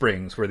Hay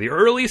Springs, where the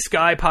early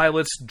sky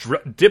pilots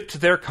dipped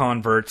their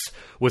converts,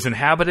 was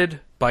inhabited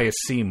by a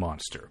sea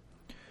monster.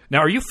 Now,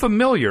 are you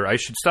familiar, I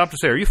should stop to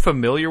say, are you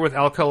familiar with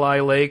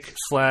Alkali Lake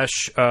 /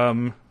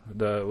 the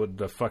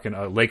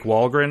fucking Lake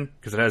Walgren?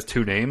 Because it has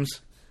 2 names.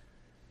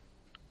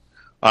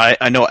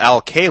 I know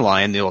Al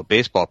Kaline, the old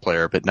baseball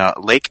player, but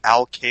not Lake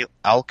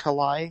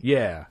Alkali?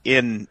 Yeah.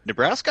 In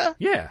Nebraska?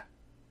 Yeah.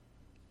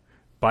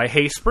 By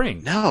Hay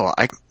Springs. No,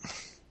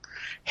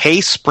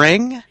 Hay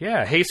Spring?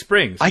 Yeah, Hay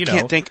Springs. I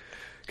can't think.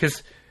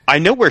 Because I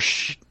know where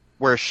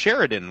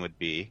Sheridan would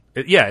be.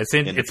 It's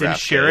in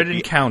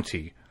Sheridan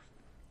County.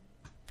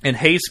 And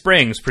Hay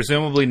Springs,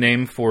 presumably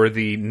named for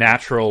the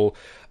natural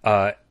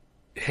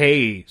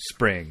hay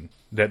spring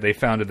that they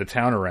founded the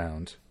town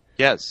around.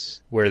 Yes.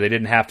 Where they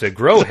didn't have to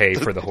grow hay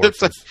for the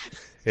horses.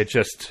 It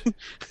just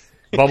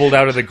bubbled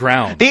out of the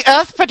ground. The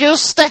earth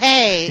produced the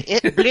hay.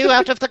 It blew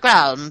out of the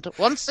ground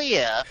once a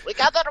year. We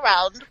gathered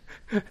around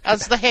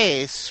as the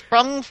hay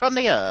sprung from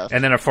the earth.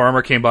 And then a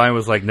farmer came by and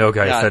was like, "No,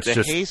 guys,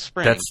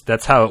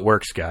 that's how it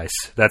works, guys.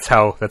 That's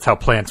how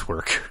plants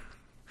work."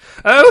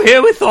 Oh,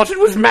 here we thought it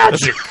was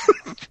magic.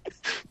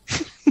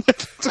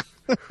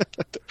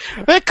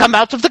 They come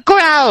out of the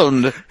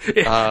ground.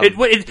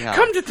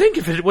 Come to think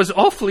of it, it was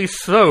awfully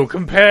slow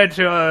compared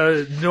to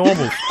a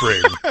normal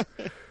spring.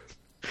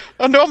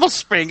 A normal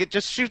spring, it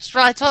just shoots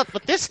right up.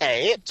 But this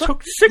hay, it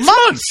took 6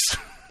 months.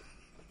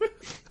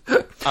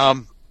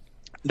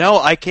 No,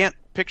 I can't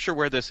picture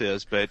where this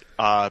is, but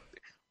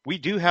we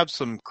do have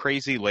some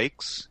crazy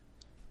lakes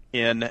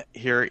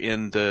here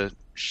in the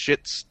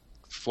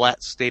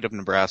flat state of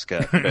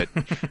Nebraska.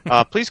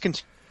 But please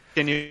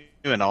continue,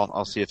 and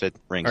I'll see if it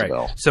rings a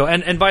bell. So,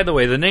 and by the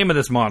way, the name of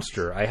this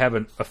monster, I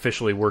haven't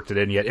officially worked it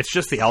in yet. It's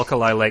just the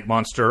Alkali Lake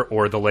Monster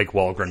or the Lake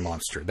Walgren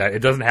Monster. That it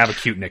doesn't have a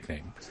cute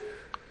nickname.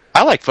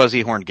 I like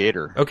Fuzzy Horned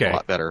Gator a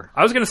lot better.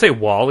 I was going to say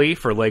Wally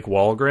for Lake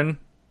Walgren.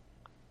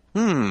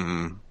 I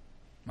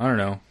don't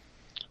know.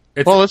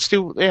 Let's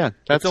do, that's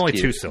it's only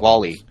cute. 2 syllables.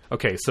 Wally.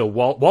 Okay, so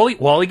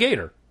Wally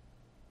Gator.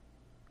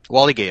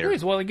 Wally Gator.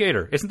 Where's Wally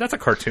Gator? That's a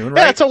cartoon,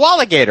 right? Yeah, it's a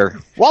Wally Gator.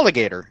 Wally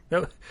Gator.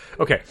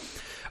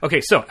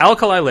 Okay, so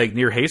Alkali Lake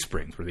near Hay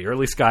Springs, where the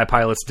early sky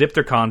pilots dipped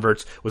their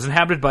converts, was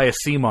inhabited by a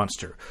sea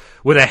monster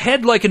with a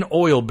head like an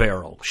oil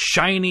barrel,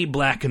 shiny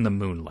black in the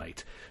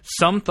moonlight.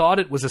 Some thought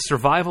it was a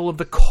survival of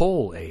the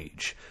coal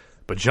age,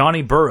 but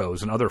Johnny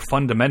Burroughs and other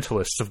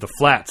fundamentalists of the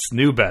flats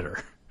knew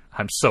better.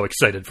 I'm so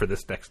excited for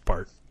this next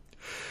part.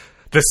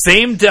 The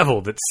same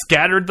devil that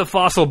scattered the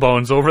fossil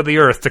bones over the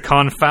earth to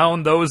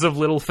confound those of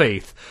little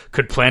faith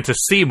could plant a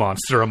sea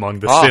monster among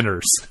the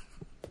sinners.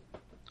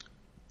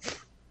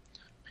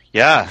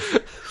 Yeah,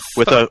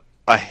 with a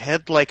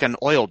head like an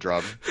oil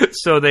drum.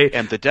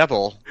 And the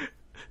devil.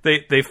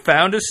 They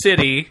found a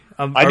city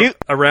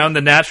around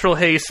the natural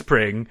hay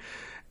spring,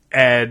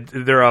 and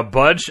there are a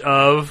bunch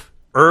of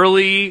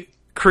early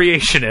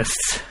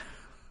creationists.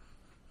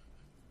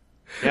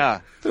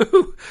 Yeah.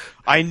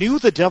 I knew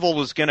the devil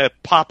was going to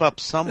pop up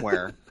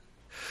somewhere.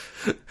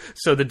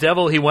 So the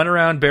devil, he went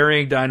around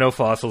burying dino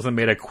fossils and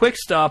made a quick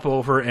stop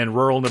over in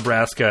rural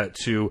Nebraska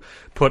to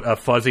put a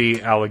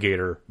fuzzy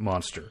alligator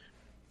monster.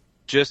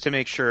 Just to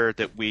make sure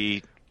that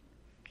we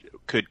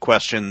could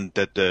question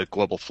that the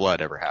global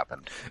flood ever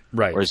happened.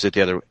 Right. Or is it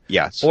the other?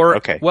 Yes.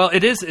 Okay. Well,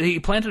 it is. He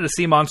planted a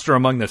sea monster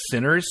among the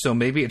sinners, so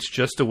maybe it's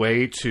just a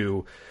way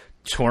to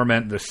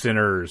torment the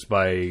sinners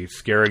by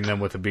scaring them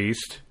with a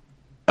beast.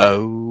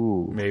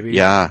 Oh. Maybe.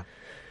 Yeah.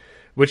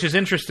 Which is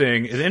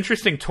interesting. An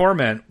interesting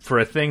torment for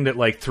a thing that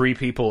like 3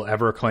 people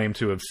ever claim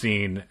to have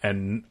seen,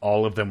 and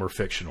all of them were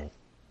fictional.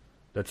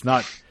 It's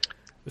not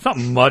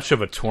much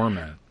of a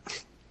torment.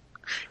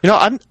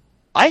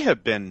 I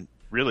have been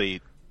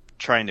really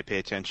trying to pay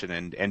attention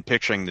and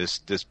picturing this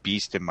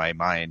beast in my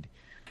mind.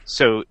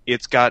 So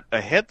it's got a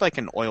head like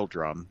an oil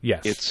drum.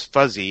 Yes. It's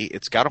fuzzy.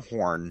 It's got a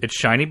horn. It's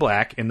shiny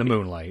black in the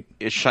moonlight.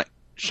 It's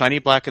shiny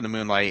black in the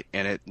moonlight,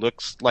 and it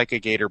looks like a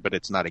gator, but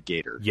it's not a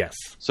gator. Yes.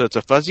 So it's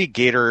a fuzzy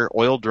gator,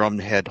 oil drum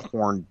head,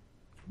 horn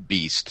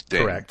beast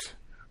thing. Correct.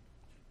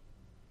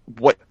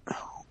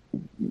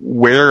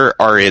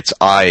 Where are its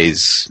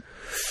eyes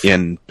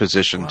in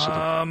position?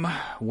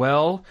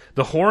 Well,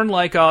 the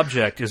horn-like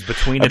object is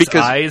between its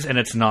eyes and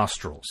its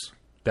nostrils.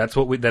 That's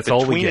all we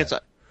get.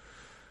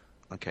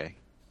 Okay.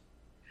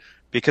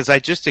 Because I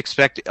just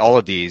expect all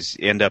of these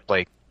end up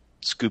like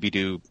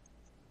Scooby-Doo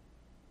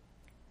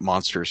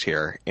monsters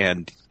here,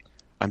 and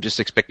I'm just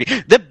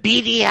expecting the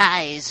beady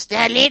eyes,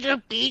 the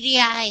little beady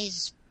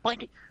eyes.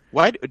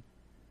 Why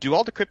do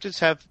all the cryptids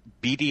have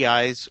beady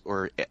eyes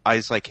or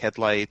eyes like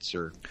headlights?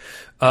 Or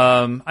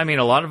I mean,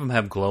 a lot of them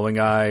have glowing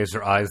eyes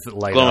or eyes that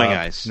light glowing up.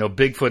 Eyes.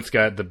 Bigfoot's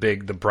got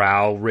the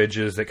brow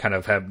ridges that kind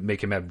of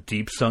make him have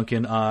deep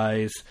sunken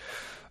eyes.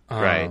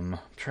 Right. I'm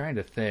trying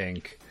to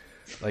think.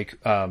 Like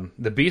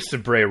the Beast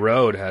of Bray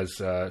Road has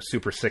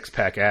super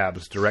 6-pack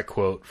abs. Direct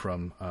quote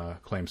from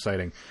Claim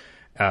Sighting.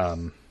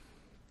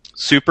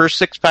 Super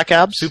 6-pack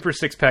abs? Super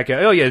 6-pack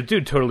abs. Oh, yeah, the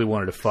dude totally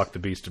wanted to fuck the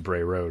Beast of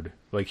Bray Road.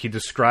 Like, he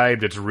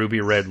described its ruby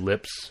red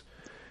lips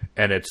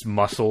and its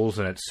muscles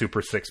and its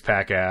super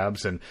 6-pack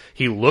abs, and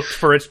he looked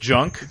for its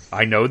junk.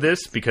 I know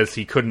this because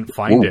he couldn't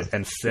find it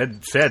and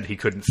said he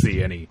couldn't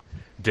see any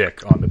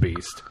dick on the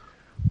beast.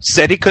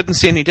 Said he couldn't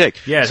see any dick.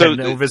 Yeah, so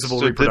no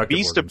visible reproductive the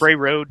Beast organs. of Bray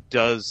Road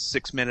does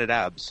 6-minute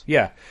abs.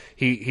 Yeah,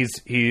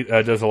 he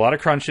does a lot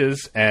of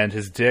crunches, and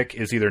his dick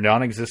is either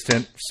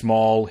non-existent,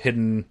 small,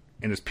 hidden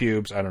in his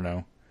pubes. I don't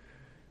know.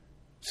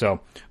 So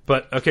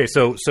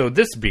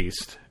this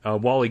beast,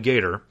 Wally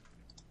Gator,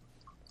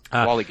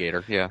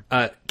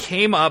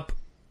 came up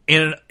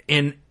in.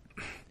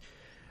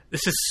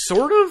 This is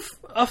sort of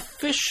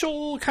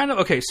official, kind of.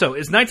 Okay, so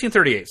it's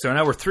 1938. So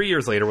now we're 3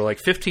 years later. We're like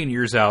 15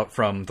 years out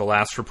from the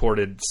last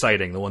reported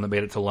sighting, the one that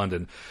made it to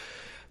London.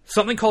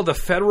 Something called the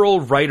Federal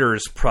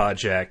Writers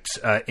Project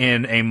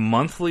in a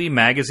monthly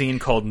magazine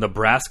called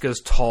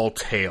Nebraska's Tall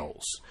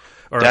Tales.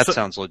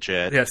 Sounds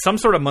legit. Yeah, some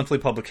sort of monthly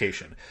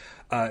publication.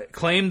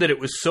 Claimed that it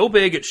was so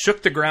big it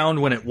shook the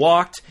ground when it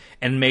walked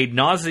and it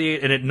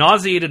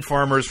nauseated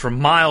farmers for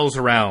miles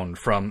around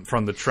from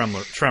the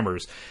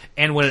tremors.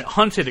 And when it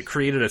hunted, it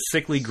created a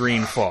sickly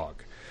green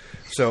fog.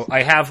 So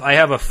I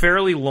have a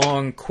fairly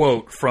long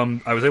quote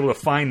from. I was able to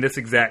find this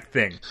exact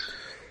thing.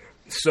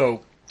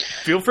 So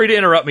feel free to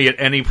interrupt me at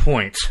any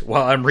point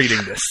while I'm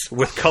reading this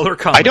with color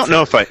commentary. I don't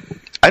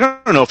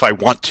know if I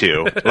want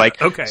to.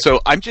 Like, okay.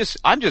 So I'm just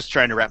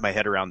trying to wrap my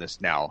head around this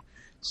now.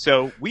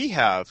 So we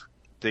have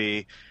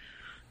the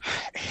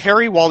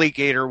hairy Wally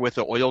Gator with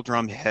the oil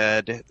drum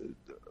head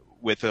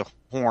with a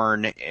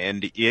horn,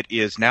 and it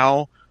is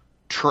now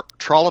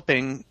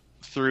trolloping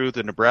through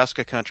the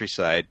Nebraska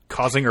countryside,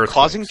 causing earthquakes,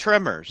 causing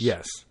tremors.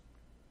 Yes,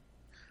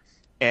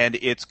 and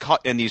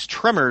and these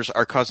tremors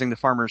are causing the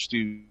farmers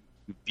to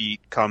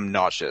become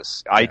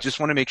nauseous. I just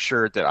want to make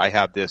sure that I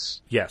have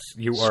this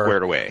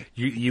squared away.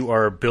 You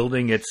are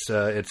building its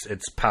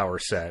power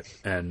set,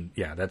 and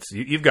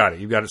you've got it.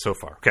 You've got it so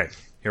far. Okay,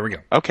 here we go.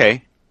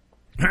 Okay.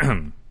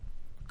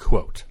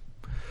 Quote: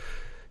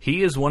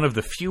 "He is one of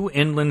the few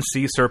inland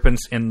sea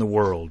serpents in the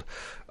world."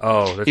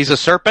 Oh, he's a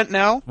serpent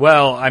now?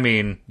 Well, I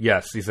mean,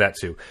 yes, he's that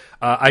too.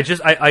 I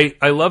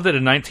love that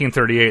in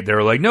 1938 they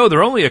were like, no, there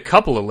are only a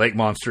couple of lake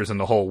monsters in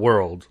the whole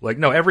world. Like,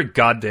 no, every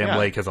goddamn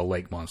lake has a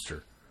lake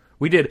monster.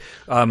 We did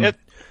a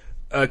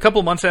couple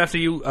of months after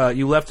you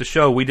left the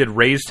show. We did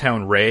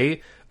Raystown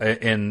Ray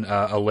in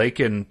a lake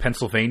in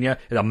Pennsylvania.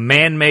 It's a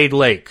man-made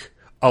lake,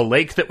 a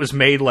lake that was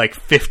made like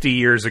 50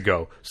 years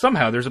ago.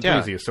 Somehow there's a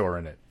plesiosaur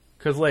in it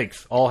because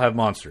lakes all have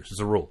monsters.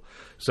 It's a rule.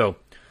 So.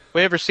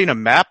 We ever seen a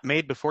map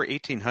made before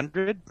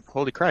 1800?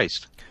 Holy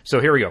Christ. So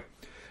here we go.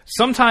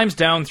 Sometimes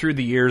down through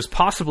the years,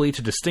 possibly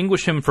to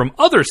distinguish him from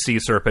other sea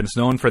serpents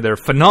known for their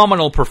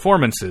phenomenal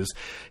performances,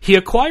 he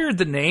acquired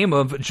the name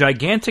of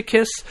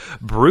Giganticus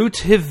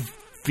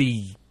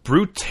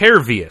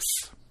brutervius,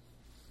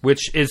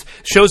 which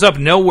shows up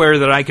nowhere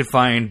that I could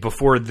find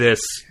before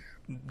this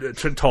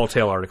Tall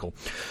Tale article.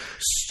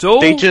 So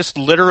they just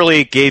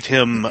literally gave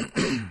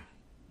him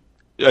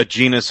a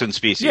genus and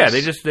species. Yeah, they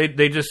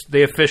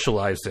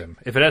officialized him.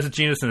 If it has a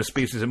genus and a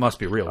species, it must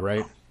be real,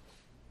 right?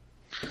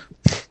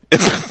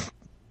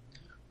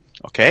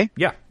 Okay.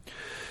 Yeah.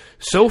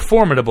 So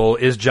formidable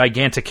is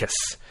Giganticus,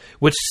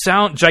 which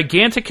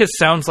Giganticus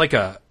sounds like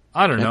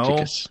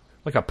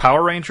like a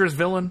Power Rangers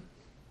villain.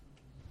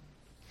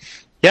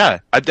 Yeah,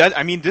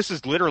 I mean, this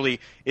is literally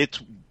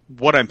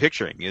what I'm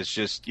picturing is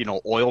just,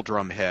 oil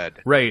drum head.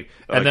 Right.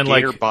 And then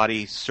gator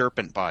body,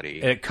 serpent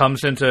body. And it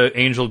comes into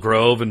Angel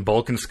Grove and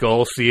Bulk and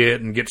Skull see it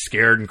and get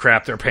scared and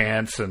crap their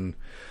pants, and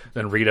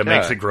then Rita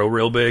makes it grow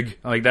real big.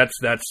 Like that's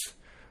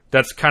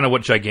kind of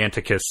what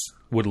Giganticus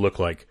would look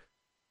like.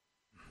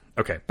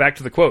 Okay, back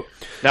to the quote.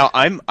 Now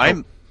I'm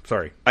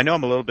sorry. I know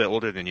I'm a little bit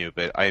older than you,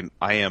 but I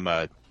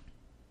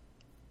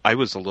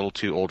was a little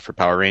too old for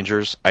Power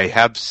Rangers. I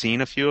have seen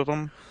a few of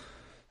them.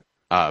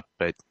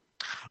 But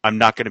I'm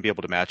not going to be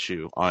able to match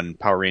you on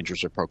Power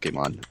Rangers or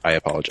Pokemon. I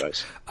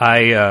apologize.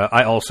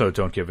 I also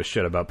don't give a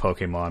shit about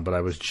Pokemon, but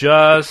I was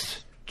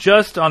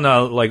just on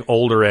the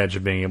older edge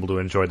of being able to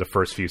enjoy the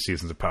first few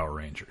seasons of Power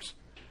Rangers.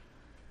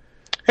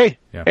 Hey,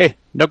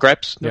 no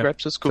gripes. No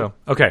gripes. It's cool. So,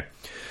 okay.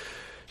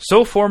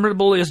 So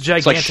formidable is Giganticus.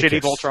 It's like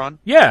shitty Voltron?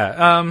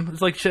 Yeah,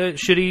 it's like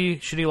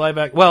shitty live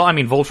act. Well, I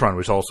mean, Voltron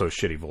was also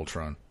shitty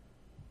Voltron.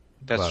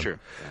 That's true.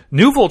 Yeah.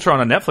 New Voltron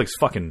on Netflix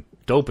fucking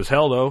dope as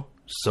hell, though.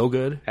 So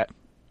good.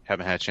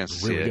 Haven't had a chance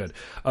to really see it. Good.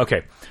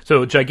 Okay,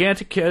 so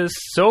Giganticus,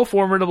 so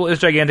formidable is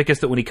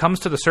Giganticus that when he comes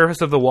to the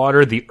surface of the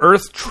water, the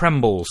earth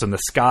trembles and the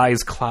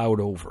skies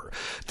cloud over.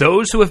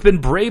 Those who have been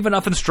brave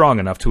enough and strong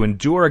enough to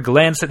endure a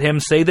glance at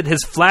him say that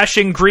his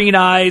flashing green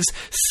eyes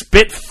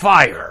spit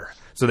fire.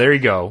 So there you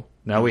go.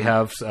 Now we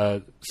have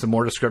some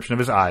more description of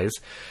his eyes.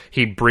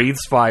 He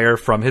breathes fire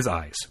from his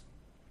eyes.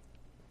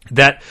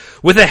 That,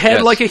 with a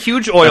head like a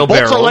huge oil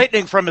barrel... bolts of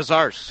lightning from his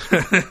arse.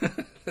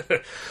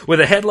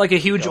 With a head like a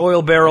huge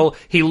oil barrel,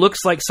 he looks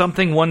like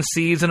something one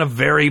sees in a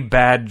very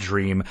bad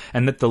dream,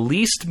 and that the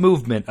least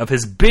movement of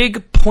his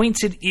big,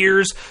 pointed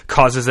ears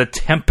causes a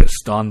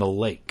tempest on the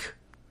lake.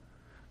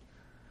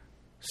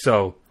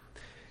 So,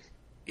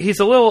 he's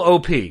a little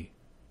OP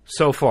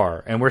so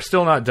far, and we're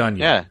still not done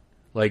yet. Yeah.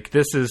 Like,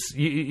 this is...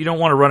 You don't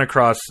want to run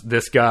across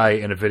this guy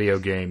in a video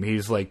game.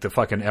 He's like the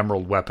fucking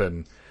emerald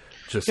weapon.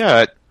 Just...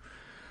 Yeah, I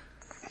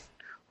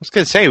was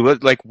going to say,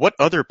 what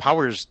other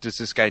powers does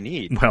this guy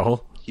need?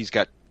 Well... He's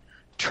got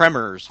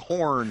tremors,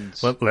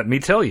 horns. Well, let me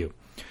tell you.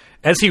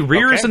 As he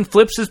rears and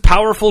flips his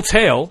powerful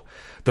tail,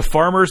 the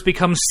farmers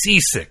become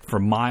seasick for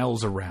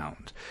miles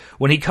around.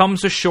 When he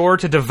comes ashore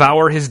to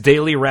devour his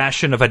daily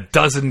ration of a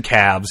dozen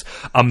calves,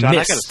 a John,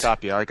 mist...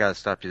 I gotta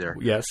stop you there.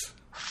 Yes?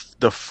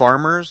 The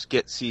farmers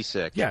get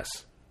seasick. Yes.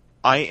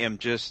 I am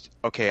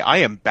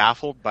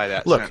baffled by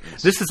that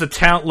sentence. This is a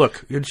town...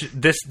 Look,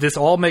 this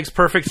all makes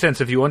perfect sense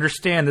if you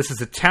understand this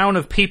is a town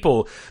of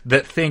people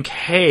that think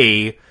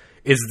hay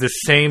is the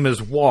same as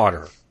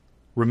water.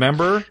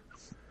 Remember?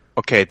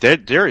 Okay,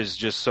 there is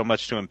just so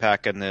much to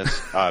unpack in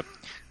this. All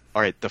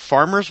right, the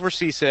farmers were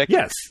seasick.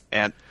 Yes.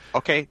 And,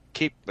 let's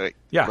keep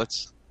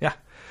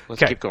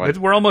going.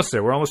 We're almost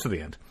there. We're almost to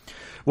the end.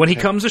 When he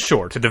comes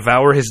ashore to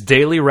devour his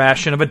daily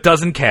ration of a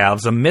dozen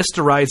calves, a mist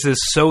arises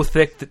so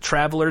thick that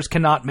travelers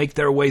cannot make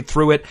their way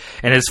through it,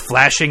 and his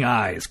flashing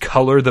eyes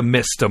color the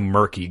mist a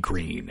murky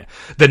green.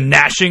 The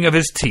gnashing of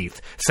his teeth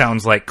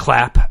sounds like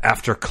clap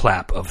after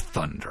clap of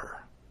thunder.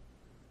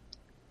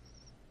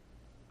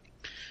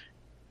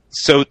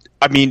 So,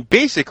 I mean,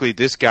 basically,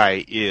 this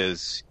guy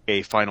is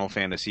a Final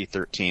Fantasy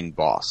 13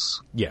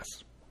 boss. Yes.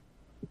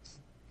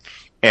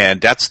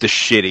 And that's the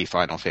shitty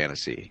Final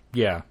Fantasy.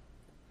 Yeah.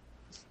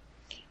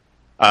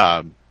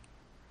 When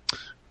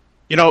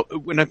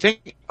I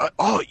think...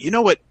 you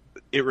know what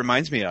it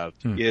reminds me of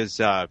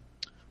is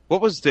what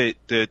was the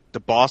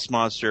boss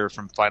monster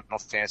from Final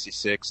Fantasy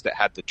VI that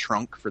had the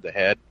trunk for the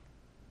head?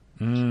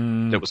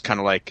 That was kind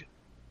of like,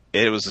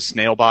 it was a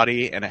snail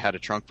body and it had a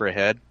trunk for a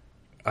head.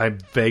 I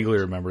vaguely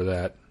remember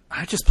that.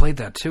 I just played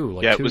that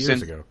too, 2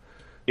 years ago.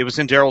 It was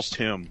in Daryl's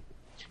tomb,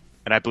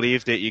 and I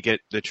believe that you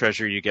get the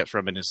treasure you get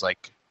from it is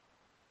like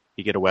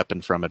you get a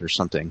weapon from it or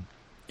something.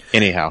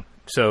 Anyhow,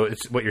 so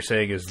it's what you're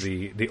saying is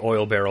the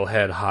oil barrel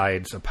head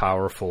hides a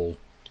powerful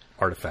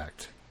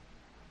artifact.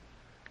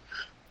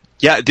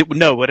 Yeah,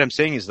 no. What I'm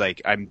saying is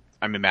like I'm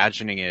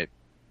imagining it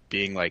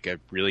being like a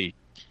really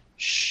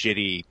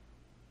shitty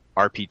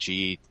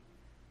RPG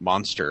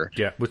monster.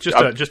 Yeah, with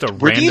just a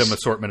random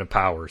assortment of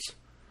powers.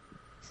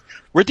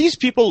 Were these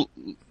people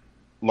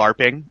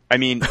LARPing? I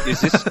mean,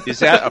 is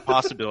that a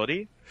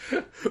possibility?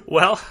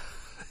 Well,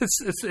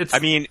 it's. I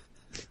mean,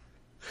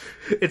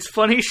 it's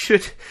funny.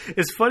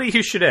 It's funny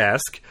you should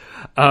ask.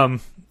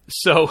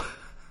 So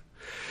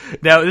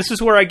now this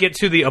is where I get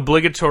to the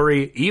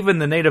obligatory. Even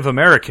the Native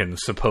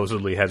Americans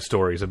supposedly had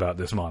stories about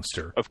this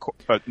monster. Of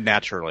course,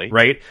 naturally,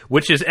 right?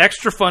 Which is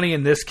extra funny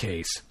in this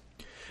case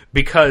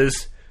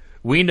because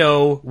we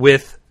know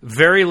with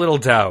very little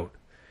doubt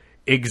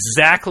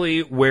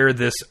exactly where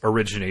this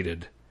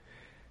originated.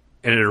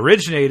 And it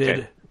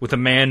originated with a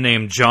man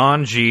named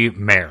John G.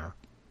 Maher.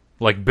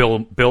 Like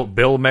Bill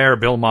Maher,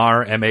 Bill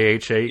Maher,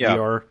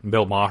 M-A-H-A-E-R, yeah.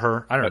 Bill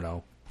Maher. I don't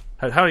know.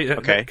 How do you,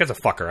 that guy's a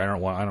fucker.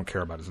 I don't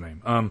care about his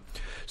name.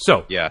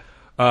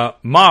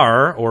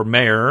 Maher, or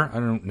Mayer, I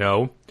don't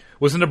know,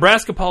 was a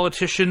Nebraska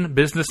politician,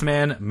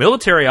 businessman,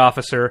 military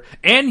officer,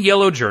 and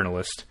yellow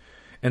journalist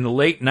in the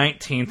late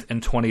 19th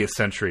and 20th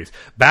centuries.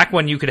 Back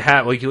when you could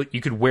have, like,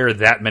 you could wear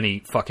that many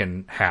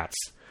fucking hats.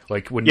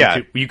 Like, when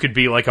you could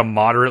be, like, a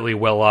moderately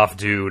well-off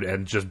dude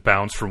and just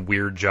bounce from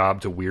weird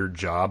job to weird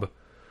job.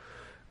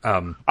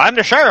 I'm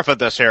the sheriff of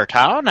this here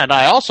town, and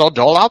I also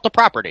dole out the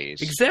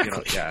properties.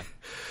 Exactly.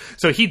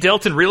 So he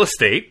dealt in real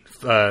estate,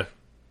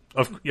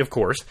 of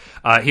course.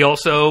 He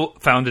also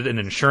founded an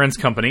insurance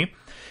company.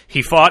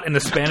 He fought in the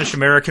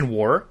Spanish-American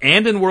War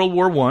and in World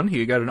War I.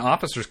 He got an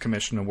officer's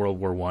commission in World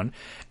War I.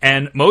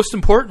 And most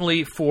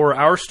importantly for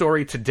our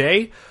story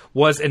today,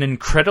 was an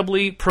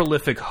incredibly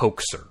prolific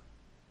hoaxer.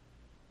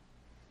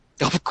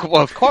 Of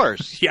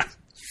course. Yeah.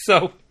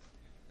 So,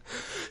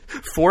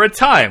 for a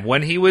time,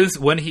 when he was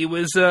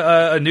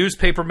a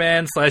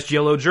newspaperman /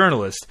 yellow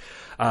journalist,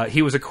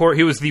 he was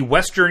the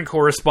Western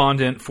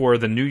correspondent for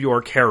the New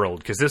York Herald,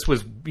 because this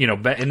was,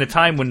 in the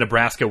time when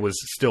Nebraska was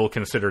still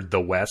considered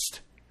the West.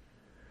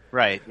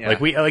 Right. Yeah.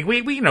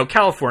 We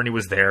California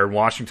was there,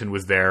 Washington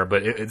was there,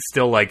 but it's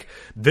still like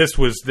this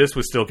was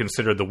still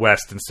considered the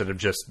West instead of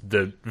just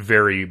the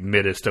very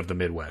middest of the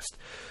Midwest.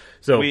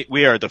 So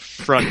we are the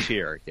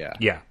frontier. Yeah.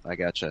 Yeah. I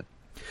gotcha.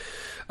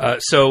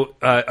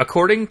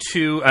 According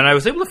to, and I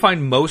was able to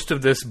find most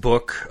of this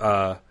book,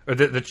 or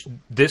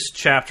this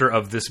chapter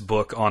of this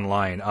book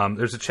online.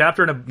 There's a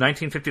chapter in a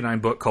 1959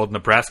 book called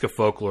Nebraska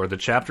Folklore. The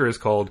chapter is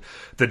called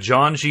The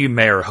John G.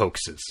 Maher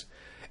Hoaxes.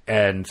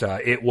 And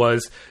it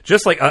was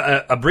just like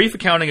a brief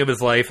accounting of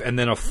his life and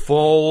then a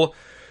full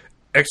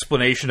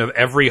explanation of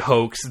every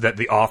hoax that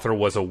the author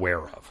was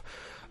aware of.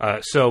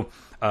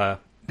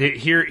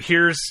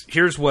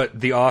 Here's what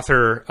the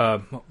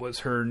author, what was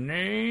her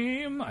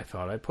name? I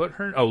thought I put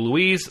her... Oh,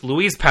 Louise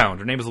Pound.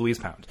 Her name is Louise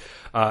Pound.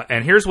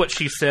 And here's what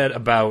she said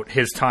about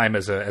his time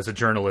as a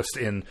journalist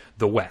in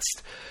the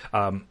West.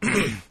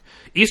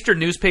 Eastern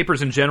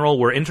newspapers in general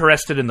were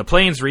interested in the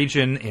Plains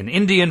region, in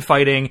Indian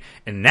fighting,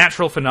 in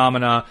natural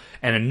phenomena,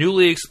 and in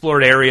newly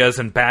explored areas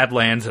and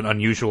badlands and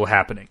unusual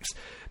happenings.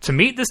 To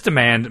meet this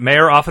demand,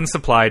 Mayer often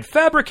supplied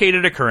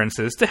fabricated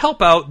occurrences to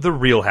help out the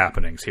real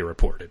happenings, he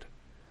reported.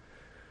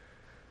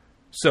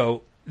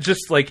 So,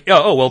 just like,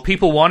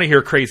 people want to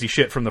hear crazy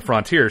shit from the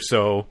frontier,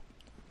 so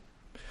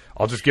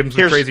I'll just give them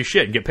some crazy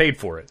shit and get paid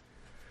for it.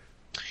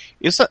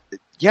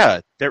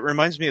 That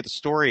reminds me of the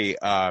story.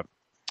 That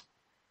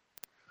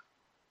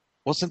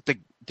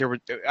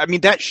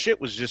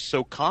shit was just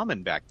so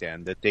common back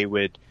then that they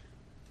would,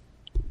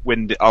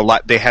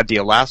 they had the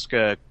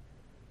Alaska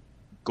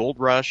gold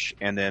rush,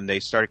 and then they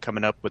started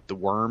coming up with the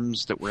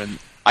worms that were in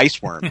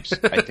ice worms,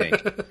 I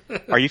think.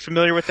 Are you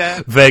familiar with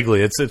that?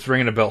 Vaguely. It's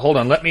ringing a bell. Hold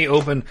on. Let me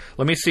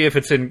see if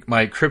it's in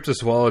my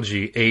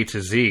Cryptozoology A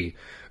to Z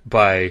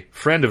by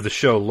friend of the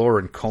show,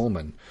 Lauren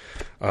Coleman.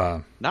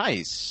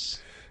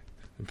 Nice.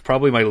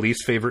 Probably my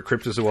least favorite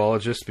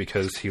cryptozoologist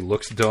because he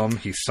looks dumb.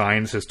 He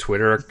signs his his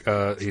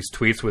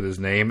tweets with his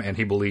name, and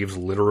he believes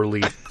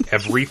literally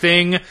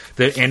everything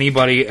that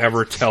anybody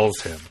ever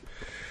tells him.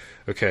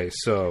 Okay,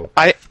 so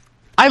I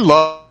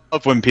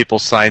love when people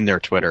sign their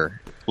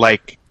Twitter.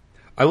 Like,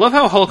 I love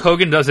how Hulk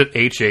Hogan does it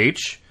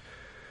HH.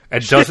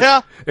 And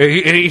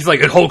he's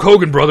like, Hulk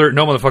Hogan, brother.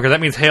 No, motherfucker,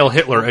 that means Hail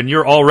Hitler, and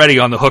you're already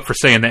on the hook for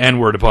saying the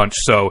N-word a bunch,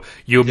 so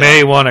you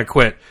may want to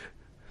quit.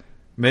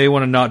 May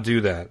want to not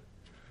do that.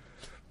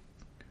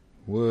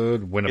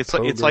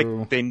 It's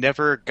like they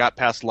never got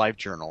past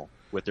LiveJournal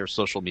with their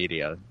social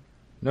media.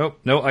 Nope,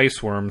 no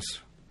ice worms.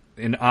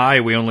 In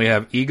I, we only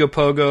have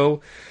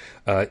Egopogo,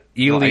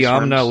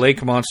 Iliamna worms.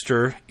 lake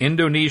monster,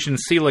 Indonesian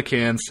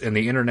coelacanths, and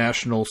the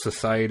International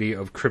Society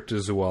of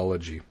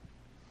Cryptozoology.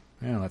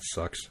 Yeah, that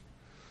sucks.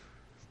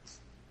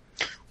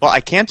 Well,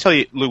 I can tell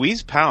you,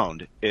 Louise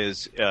Pound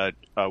is a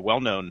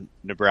well-known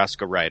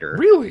Nebraska writer.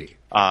 Really?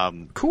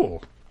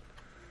 Cool.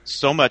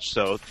 So much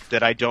so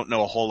that I don't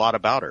know a whole lot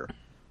about her.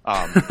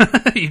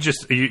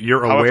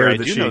 You're however, aware I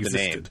that do she know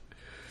existed. the name.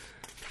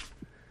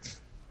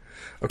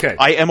 Okay.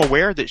 I am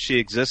aware that she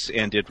exists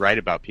and did write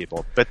about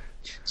people. But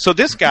so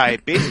this guy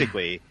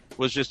basically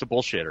was just a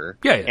bullshitter.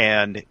 Yeah.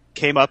 And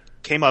came up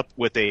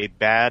with a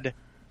bad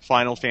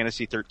Final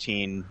Fantasy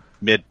 13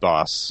 mid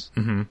boss.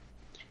 Mm-hmm.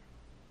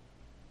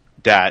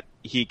 That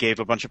he gave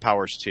a bunch of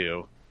powers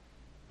to.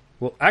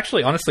 Well,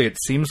 actually, honestly, it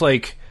seems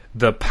like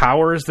the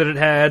powers that it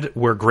had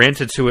were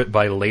granted to it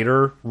by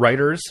later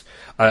writers.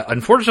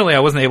 Unfortunately, I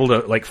wasn't able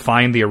to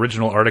find the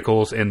original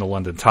articles in the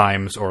London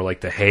Times or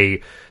the Hayspring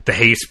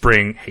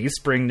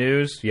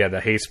News, the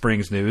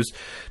Haysprings News,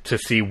 to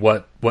see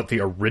what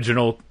the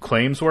original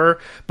claims were.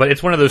 But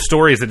it's one of those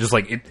stories that just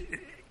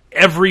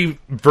every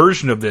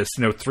version of this,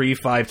 3,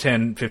 5,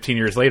 10, 15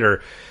 years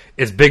later,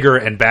 is bigger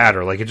and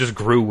badder. It just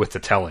grew with the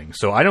telling.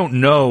 So I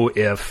don't know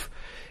if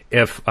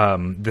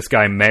this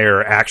guy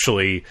Mayer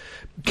actually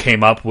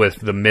came up with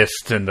the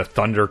mist and the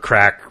thunder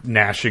crack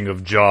gnashing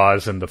of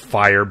jaws and the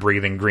fire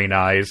breathing green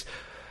eyes.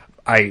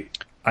 I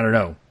don't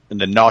know. And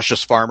the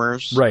nauseous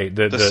farmers, right?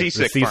 The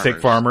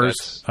seasick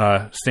farmers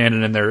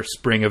standing in their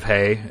spring of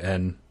hay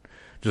and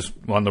just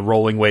on the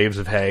rolling waves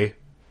of hay.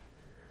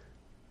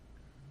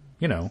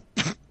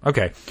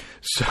 Okay,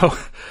 so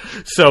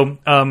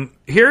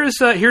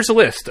here's a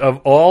list of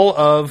all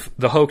of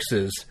the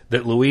hoaxes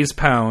that Louise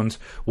Pound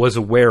was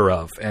aware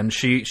of, and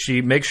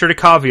she makes sure to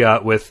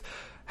caveat with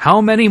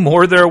how many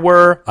more there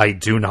were. I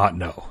do not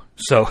know.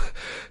 So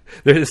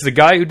there's the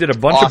guy who did a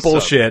bunch of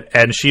bullshit,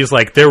 and she's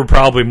like, there were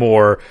probably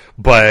more,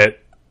 but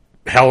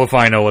hell if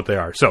I know what they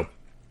are. So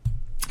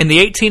in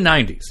the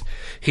 1890s,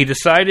 he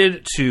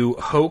decided to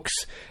hoax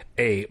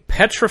a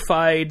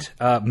petrified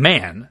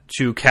man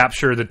to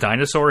capture the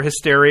dinosaur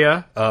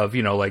hysteria of,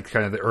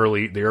 kind of the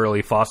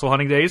early fossil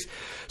hunting days.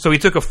 So he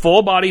took a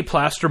full body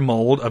plaster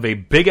mold of a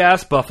big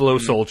ass buffalo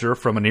soldier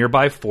from a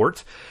nearby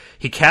fort.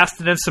 He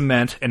cast it in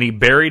cement and he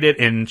buried it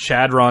in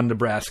Chadron,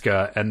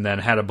 Nebraska, and then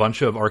had a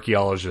bunch of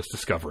archaeologists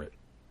discover it.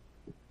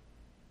 Do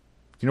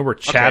you know where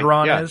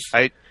Chadron is?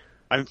 I'm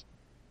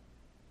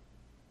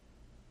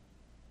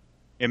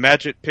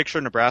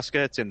picture Nebraska.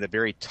 It's in the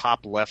very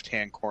top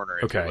left-hand corner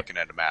if you're looking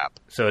at a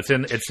map. So it's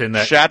in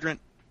that Chadron.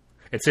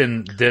 It's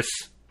in this.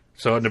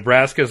 So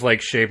Nebraska's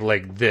shaped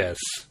like this,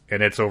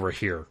 and it's over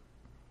here.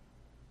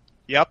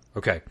 Yep.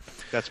 Okay.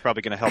 That's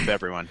probably going to help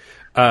everyone.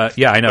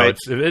 Yeah, I know. But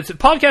It's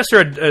podcasts are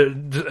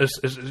an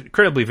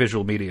incredibly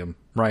visual medium,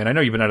 Ryan. I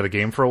know you've been out of the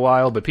game for a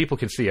while, but people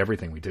can see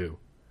everything we do.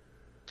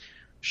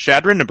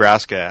 Chadron,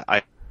 Nebraska,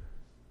 I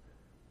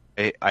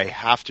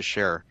have to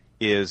share,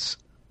 is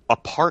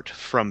apart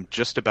from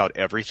just about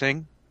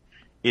everything.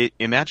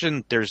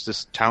 Imagine there's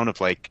this town of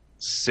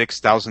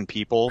 6,000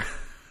 people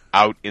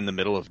out in the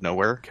middle of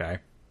nowhere. Okay.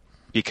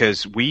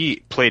 Because we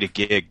played a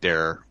gig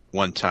there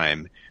one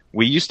time.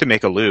 We used to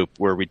make a loop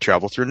where we'd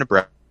travel through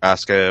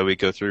Nebraska, we'd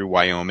go through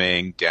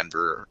Wyoming,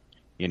 Denver,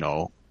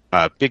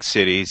 big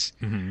cities.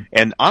 Mm-hmm.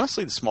 And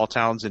honestly, the small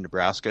towns in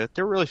Nebraska,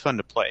 they're really fun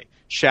to play.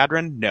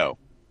 Chadron, no.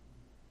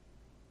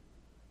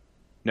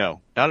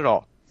 No, not at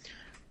all.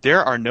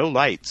 There are no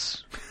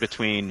lights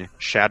between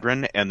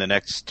Chadron and the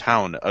next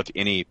town of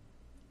any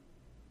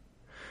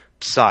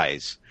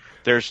size.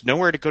 There's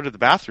nowhere to go to the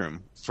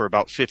bathroom for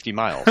about 50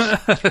 miles.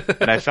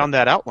 And I found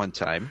that out one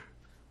time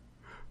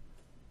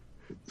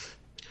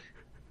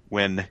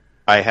when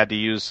I had to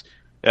use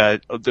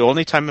the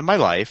only time in my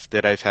life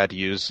that I've had to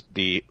use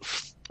the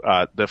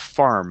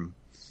farm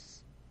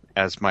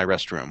as my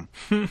restroom.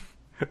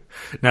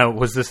 Now,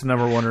 was this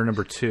number 1 or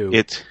number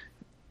 2?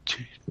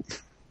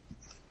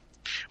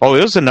 Oh,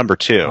 it was a number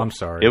 2. I'm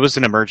sorry. It was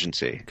an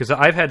emergency. Because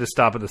I've had to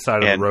stop at the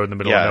side of the road in the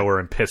middle of nowhere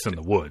and piss in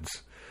the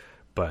woods.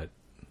 But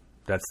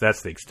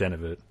that's the extent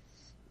of it.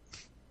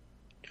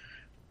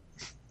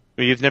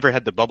 You've never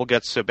had the bubble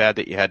guts so bad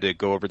that you had to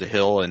go over the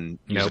hill and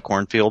use a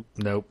cornfield?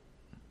 Nope.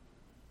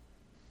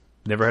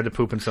 Never had to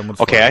poop in someone's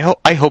Okay, foot.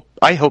 I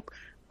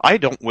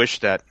don't wish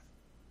that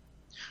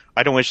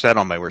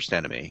on my worst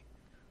enemy.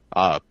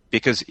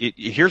 Because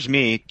here's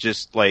me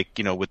just with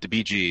the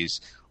Bee Gees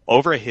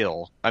over a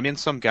hill. I'm in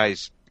some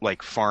guy's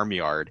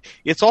farmyard.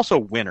 It's also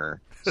winter,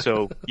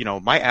 so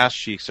my ass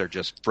cheeks are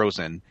just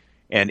frozen,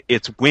 and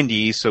it's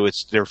windy, so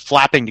they're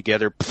flapping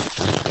together.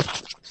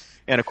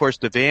 And of course,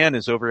 the van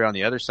is over on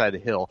the other side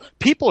of the hill.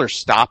 People are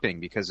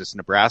stopping because it's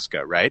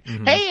Nebraska, right?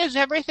 Mm-hmm. Hey, is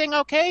everything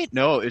okay?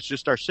 No, it's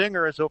just our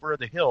singer is over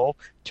the hill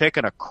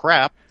taking a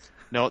crap.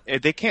 No,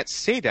 they can't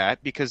say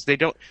that because they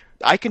don't.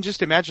 I can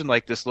just imagine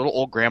this little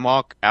old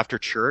grandma after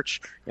church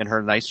in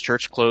her nice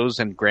church clothes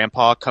and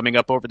grandpa coming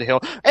up over the hill.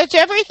 Is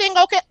everything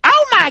okay?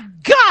 Oh my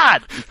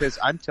God! Because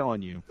I'm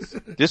telling you,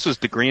 this was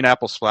the green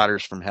apple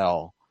splatters from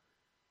hell.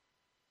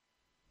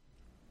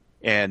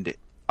 And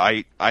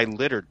I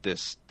littered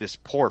this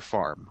poor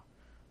farm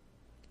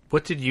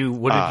What did you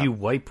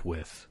wipe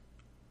with?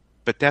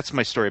 But that's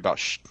my story about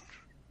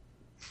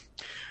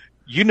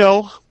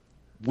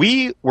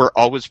we were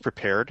always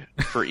prepared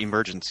for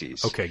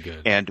emergencies. Okay,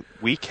 good. And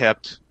we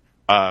kept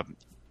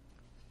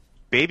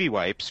baby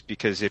wipes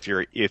because if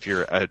you're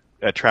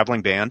a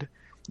traveling band,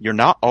 you're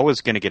not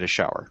always going to get a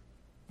shower.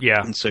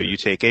 Yeah. And so you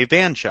take a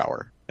van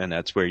shower, and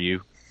that's where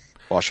you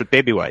wash with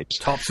baby wipes.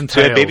 Tops and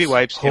So we tails. had baby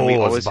wipes, and we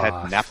Whole always as had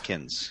boss.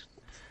 napkins.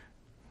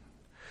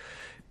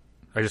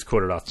 I just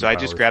quoted off. So I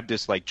just grabbed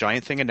this like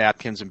giant thing of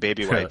napkins and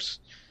baby wipes.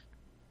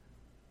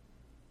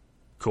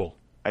 Cool.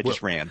 I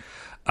just ran.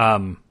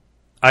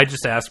 I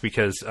just asked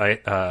because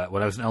when I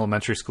was in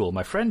elementary school,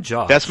 my friend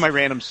Josh. That's my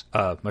randoms.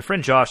 My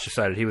friend Josh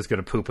decided he was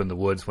going to poop in the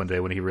woods one day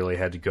when he really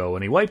had to go,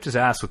 and he wiped his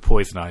ass with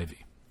poison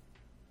ivy.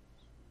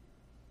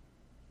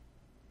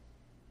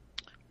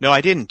 No,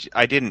 I didn't.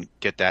 I didn't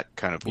get that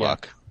kind of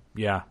luck.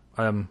 Yeah.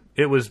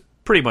 It was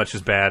pretty much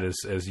as bad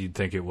as you'd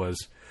think it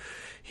was.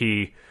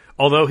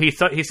 Although he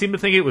seemed to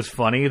think it was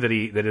funny that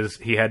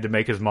he had to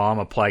make his mom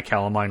apply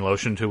calamine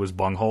lotion to his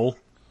bunghole.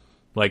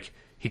 Like,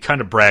 he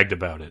kind of bragged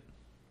about it.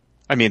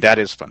 I mean, that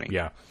is funny.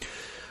 Yeah.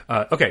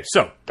 Okay,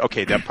 so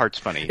Okay, that part's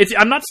funny.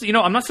 I'm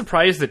not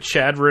surprised that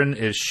Chadron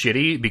is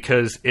shitty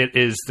because it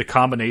is the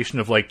combination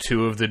of like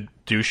two of the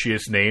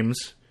douchiest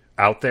names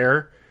out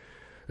there.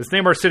 Let's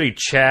name our city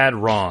Chad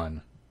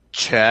Ron.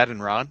 Chad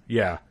and Ron?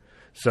 Yeah.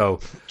 So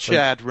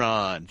Chad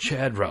Ron.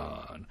 Chad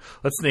Ron.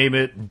 Let's name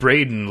it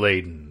Braden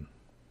Layden.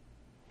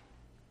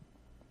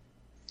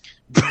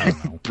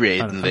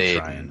 Braden I'm Layden.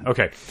 trying.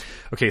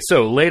 Okay.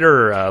 So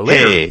later,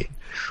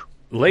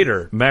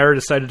 Mayer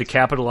decided to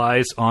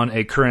capitalize on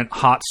a current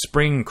hot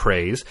spring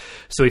craze.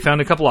 So he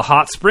found a couple of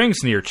hot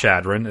springs near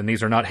Chadron, and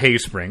these are not hay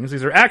springs.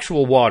 These are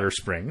actual water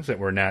springs that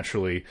were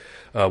naturally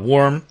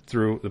warm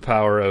through the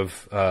power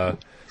of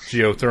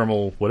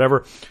geothermal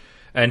whatever.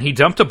 And he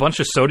dumped a bunch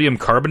of sodium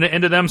carbonate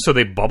into them so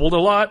they bubbled a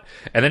lot,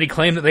 and then he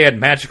claimed that they had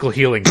magical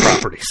healing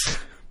properties.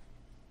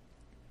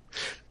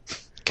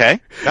 Okay,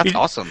 that's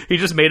awesome. He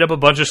just made up a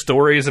bunch of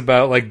stories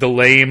about like the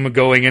lame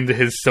going into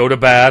his soda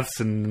baths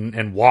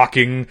and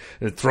walking,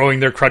 and throwing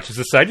their crutches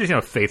aside,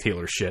 just faith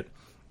healer shit.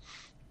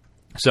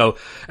 So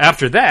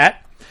after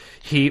that,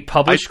 he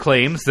published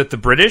claims that the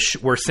British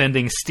were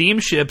sending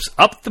steamships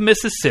up the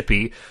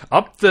Mississippi,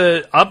 up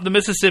the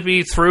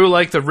Mississippi through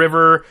like the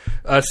river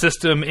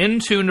system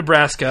into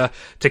Nebraska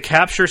to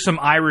capture some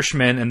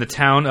Irishmen in the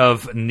town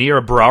of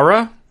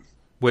Niobrara,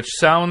 which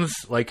sounds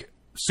like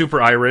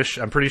super Irish.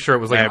 I'm pretty sure it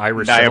was like an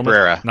Irish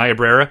settlement.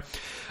 Niobrara.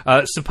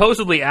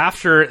 Supposedly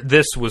after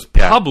this was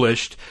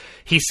published,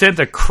 he sent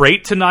a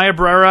crate to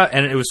Niobrara,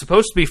 and it was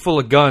supposed to be full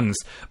of guns,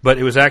 but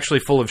it was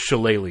actually full of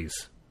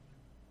shillelaghs.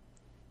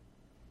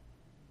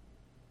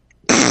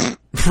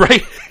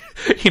 Right?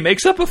 He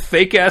makes up a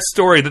fake-ass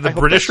story that the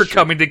British are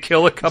coming to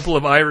kill a couple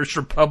of Irish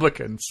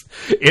Republicans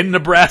in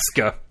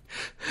Nebraska,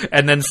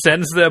 and then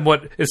sends them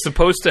what is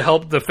supposed to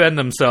help defend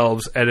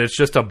themselves, and it's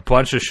just a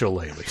bunch of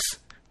shillelaghs.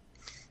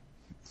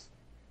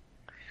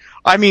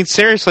 I mean,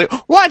 seriously,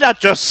 why not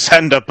just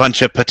send a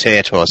bunch of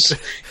potatoes?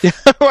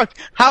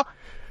 How?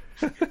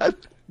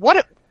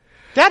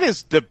 That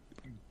is the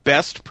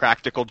best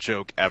practical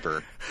joke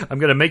ever. I'm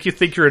going to make you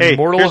think you're in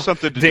mortal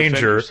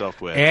danger,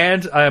 with.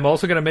 And I'm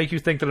also going to make you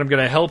think that I'm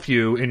going to help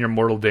you in your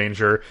mortal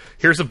danger.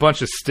 Here's a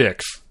bunch of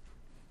sticks.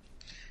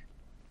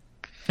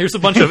 Here's a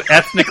bunch of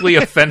ethnically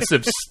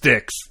offensive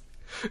sticks.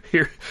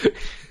 Here.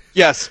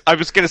 Yes, I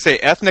was going to say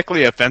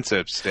ethnically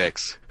offensive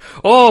sticks.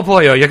 Oh,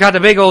 boy, you got a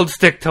big old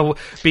stick to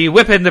be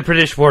whipping the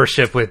British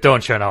warship with,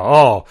 don't you know?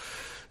 Oh.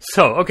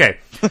 So, okay.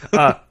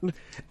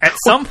 At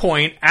some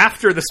point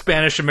after the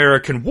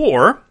Spanish-American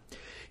War,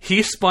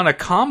 he spun a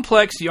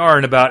complex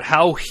yarn about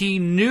how he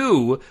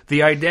knew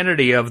the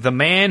identity of the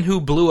man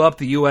who blew up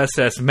the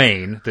USS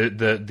Maine,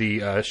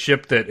 the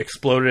ship that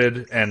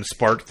exploded and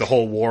sparked the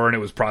whole war, and it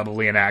was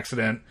probably an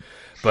accident.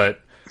 But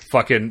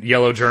fucking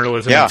yellow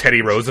journalism and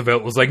Teddy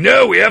Roosevelt was like,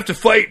 no, we have to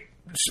fight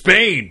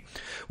Spain.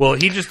 Well,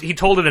 he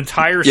told an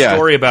entire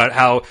story about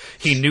how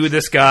he knew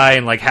this guy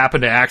and like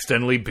happened to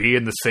accidentally be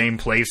in the same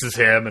place as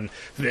him, and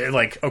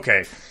like,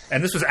 okay.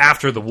 And this was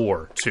after the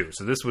war too,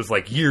 so this was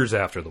like years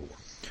after the war.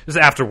 This is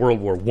after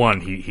World War I.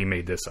 He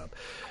made this up.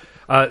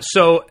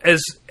 So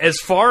as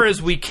far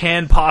as we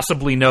can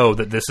possibly know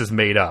that this is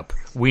made up,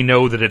 we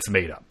know that it's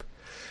made up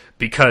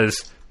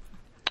because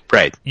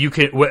you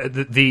can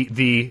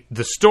the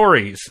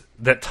stories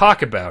that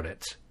talk about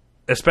it.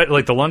 Especially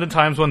like the London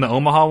Times one, the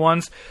Omaha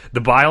ones, the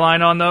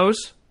byline on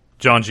those,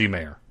 John G.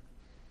 Mayer.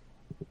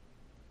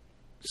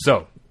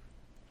 So,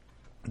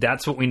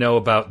 that's what we know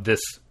about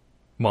this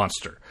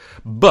monster.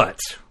 But,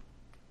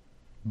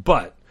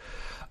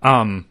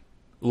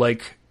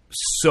 like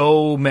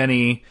so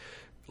many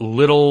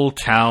little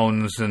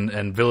towns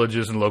and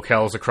villages and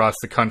locales across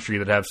the country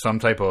that have some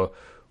type of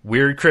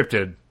weird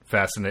cryptid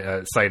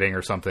sighting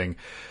or something,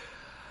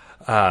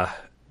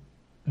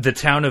 the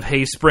town of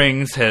Hay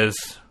Springs has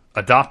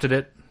adopted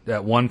it.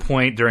 At one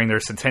point during their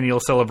centennial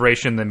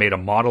celebration, they made a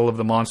model of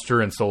the monster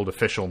and sold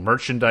official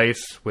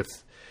merchandise with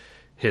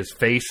his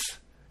face,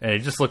 and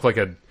it just looked like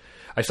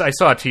I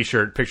saw a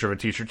picture of a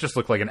T-shirt, just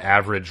looked like an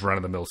average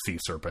run-of-the-mill sea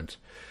serpent.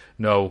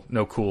 No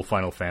cool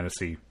Final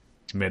Fantasy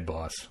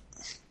mid-boss.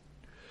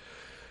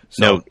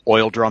 So, no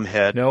oil drum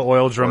head. No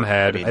oil drum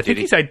head. I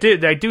mean, I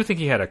do think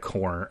he had a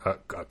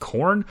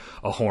horn.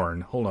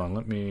 Hold on,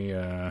 let me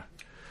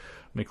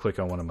click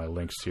on one of my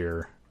links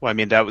here. Well, I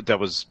mean that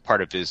was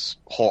part of his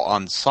whole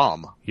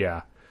ensemble.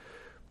 Yeah.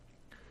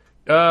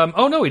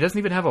 Oh no, he doesn't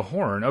even have a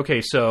horn.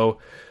 Okay, so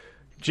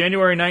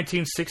January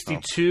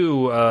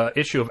 1962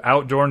 issue of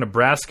Outdoor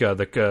Nebraska.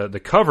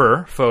 The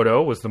cover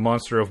photo was the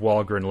monster of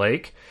Walgren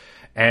Lake,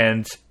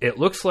 and it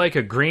looks like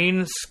a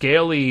green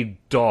scaly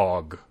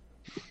dog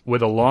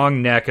with a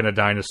long neck and a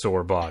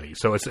dinosaur body.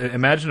 So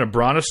imagine a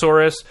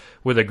brontosaurus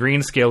with a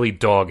green scaly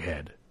dog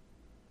head,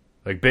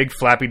 like big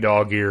flappy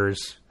dog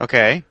ears.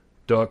 Okay,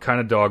 kind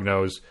of dog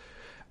nose.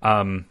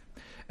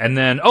 And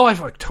then, I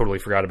totally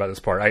forgot about this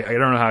part. I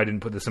don't know how I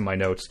didn't put this in my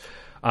notes.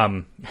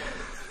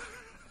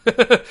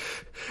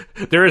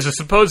 There is a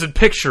supposed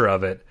picture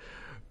of it,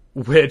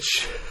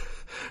 which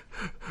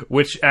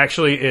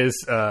actually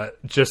is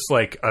just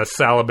like a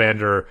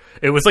salamander.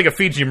 It was like a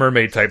Fiji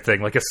mermaid type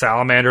thing, like a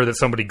salamander that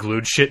somebody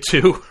glued shit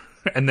to,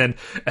 and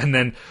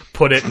then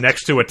put it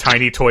next to a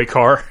tiny toy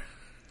car.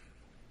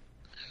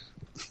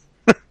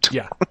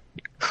 Yeah.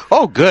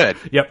 Oh, good.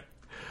 Yep.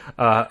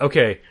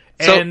 Okay.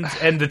 So,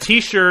 and the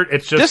T-shirt,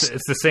 it's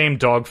the same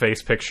dog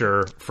face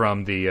picture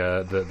from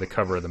the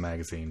cover of the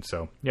magazine.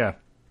 So yeah,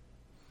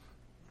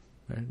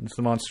 it's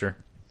the monster.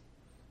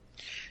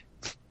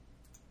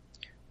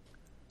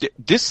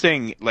 This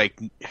thing, like,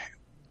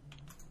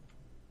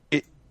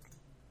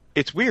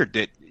 it's weird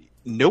that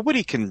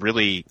nobody can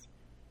really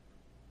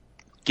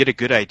get a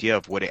good idea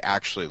of what it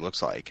actually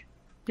looks like.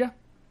 Yeah.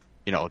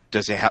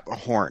 Does it have a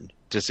horn?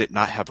 Does it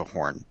not have a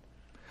horn?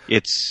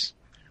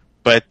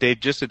 But they've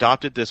just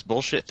adopted this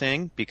bullshit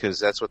thing because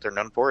that's what they're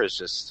known for, is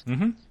just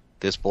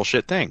this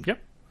bullshit thing.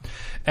 Yep.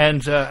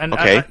 And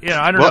okay.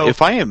 I don't know.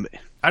 If I am,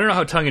 I don't know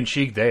how tongue in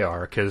cheek they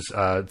are, because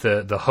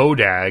the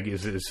hodag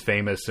is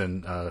famous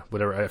in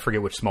whatever, I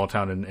forget which small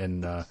town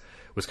in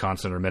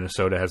Wisconsin or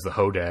Minnesota has the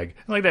hodag.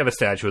 Like, they have a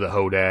statue of the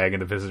hodag,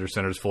 and the visitor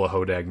center is full of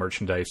hodag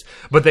merchandise,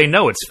 but they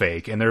know it's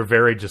fake, and they're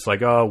very just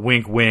like, oh,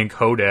 wink, wink,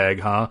 hodag,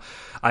 huh?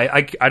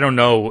 I don't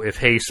know if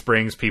Hay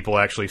Springs people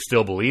actually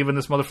still believe in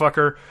this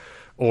motherfucker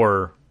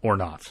or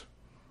not.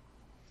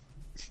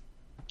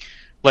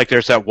 Like,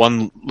 there's that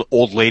one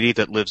old lady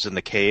that lives in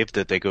the cave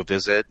that they go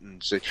visit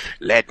and say,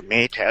 "Let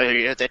me tell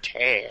you the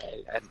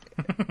tale."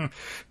 And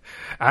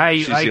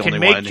I can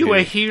make you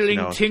a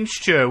healing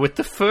tincture with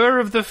the fur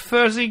of the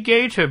fuzzy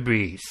gator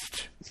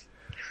beast.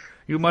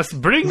 You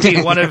must bring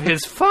me one of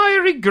his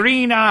fiery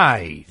green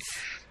eyes.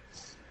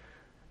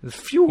 The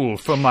fuel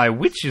for my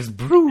witch's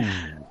brew.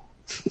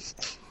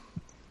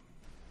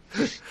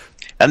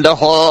 And the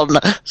horn.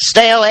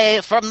 Stay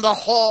away from the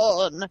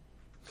horn.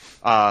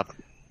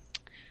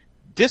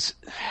 This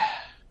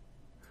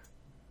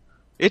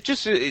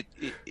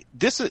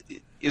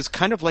is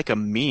kind of like a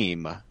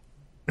meme.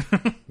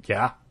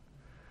 Yeah.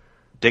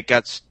 That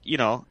got,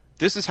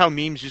 this is how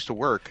memes used to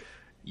work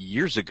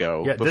years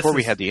ago, before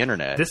we had the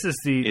internet. This is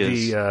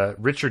the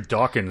Richard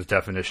Dawkins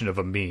definition of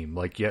a meme.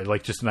 Like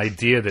just an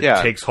idea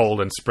that takes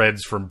hold and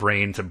spreads from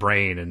brain to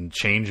brain and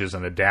changes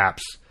and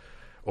adapts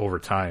over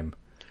time.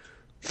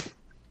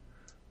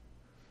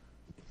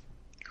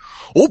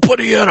 Oh, but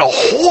he had a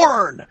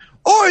horn.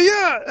 Oh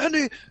yeah, and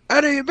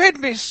he made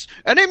me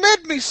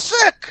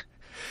sick.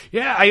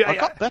 Yeah, I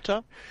got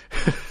better.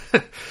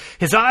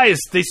 His eyes,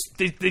 they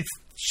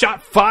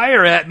shot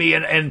fire at me,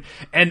 and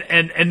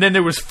then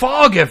there was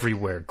fog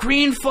everywhere,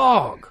 green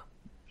fog.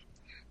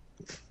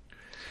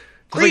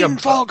 Green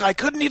fog. I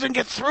couldn't even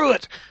get through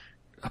it.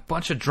 A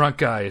bunch of drunk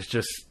guys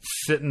just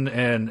sitting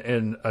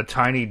in a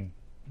tiny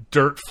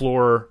dirt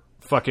floor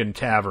fucking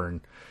tavern,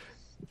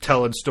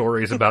 telling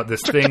stories about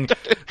this thing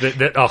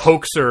that a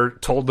hoaxer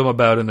told them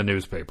about in the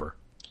newspaper.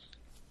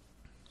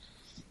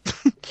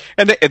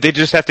 And they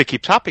just have to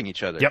keep topping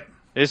each other. Yep.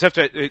 They just have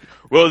to...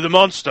 Well, the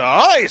monster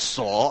I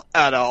saw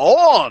had a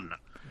horn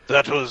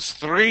that was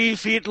 3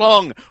 feet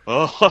long.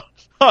 Oh,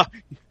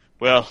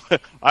 well,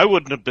 I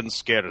wouldn't have been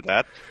scared of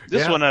that.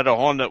 This one had a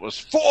horn that was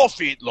 4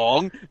 feet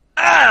long,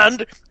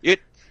 and it...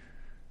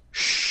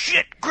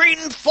 shit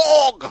green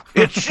fog.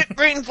 It shit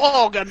green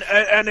fog, and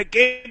it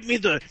gave me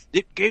the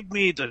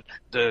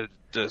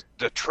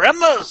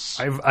tremors.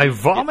 I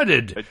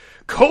vomited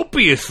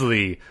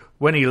copiously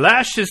when he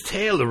lashed his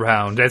tail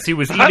around as he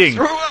was eating.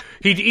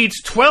 He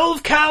eats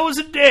 12 cows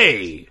a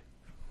day.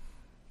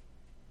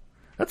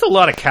 That's a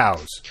lot of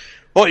cows.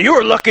 Well, you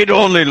were lucky to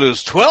only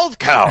lose 12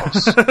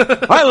 cows.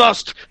 I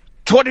lost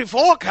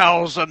 24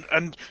 cows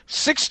and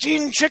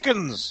 16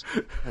 chickens.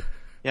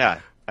 Yeah,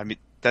 I mean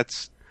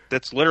that's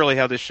literally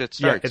how this shit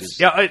starts.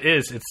 It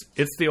is.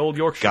 It's the old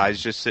Yorkshire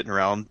guys just sitting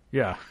around.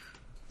 Yeah,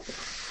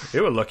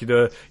 you were lucky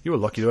to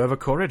have a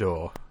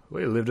corridor.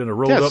 We lived in a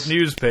rolled up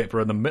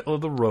newspaper in the middle of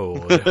the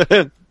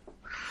road.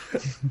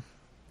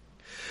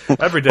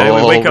 Every day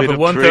we wake up at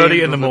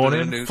 1:30 in the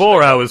morning,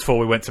 4 hours before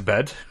we went to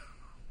bed.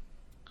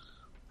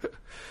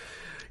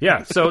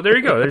 Yeah, so there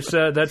you go. There's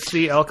that's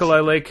the Alkali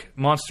Lake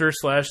monster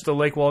 / the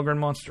Lake Walgren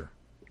monster.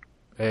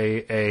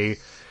 A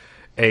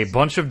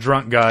bunch of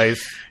drunk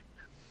guys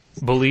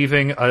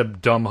believing a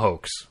dumb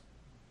hoax.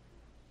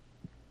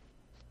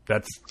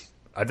 That's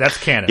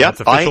canon. Yep,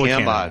 That's officially I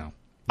am. canon now.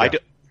 Yeah.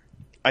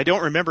 I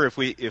don't remember if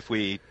we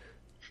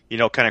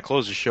kind of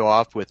close the show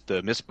off with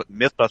the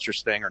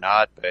Mythbusters thing or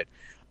not, but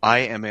I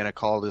am going to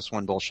call this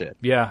one bullshit.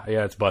 Yeah,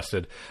 it's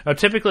busted. Now,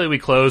 typically, we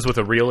close with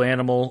a real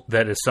animal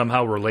that is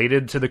somehow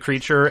related to the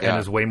creature and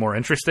is way more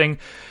interesting.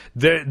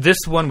 This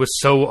one was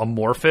so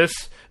amorphous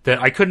that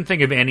I couldn't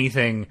think of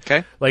anything.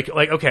 Okay.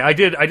 Okay, I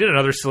did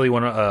another silly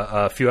one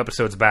a few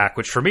episodes back,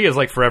 which for me is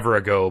like forever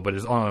ago, but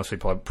is honestly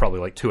probably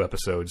like 2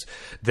 episodes.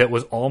 That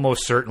was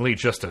almost certainly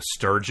just a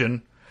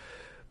sturgeon.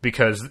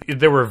 Because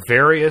there were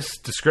various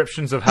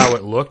descriptions of how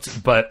it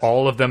looked, but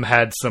all of them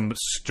had some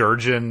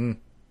sturgeon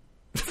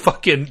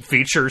fucking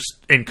features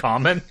in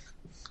common.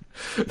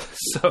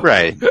 So,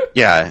 right.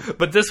 Yeah.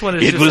 But this one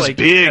is it just was like,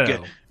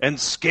 big and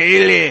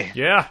scaly.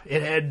 Yeah,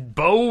 it had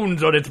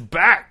bones on its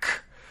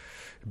back.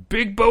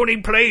 Big bony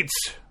plates.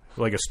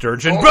 Like a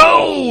sturgeon.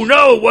 Oh.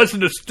 No, it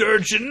wasn't a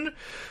sturgeon.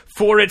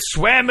 For it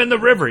swam in the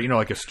river. You know,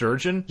 like a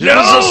sturgeon?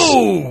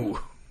 No!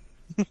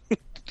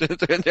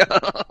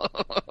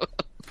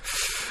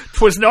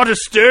 'Twas not a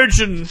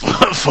sturgeon.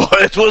 For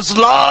it was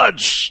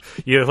large.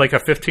 You're like a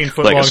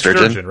 15-foot like long a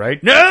sturgeon,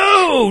 right?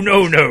 No.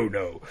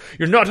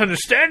 You're not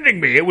understanding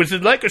me. It was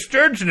like a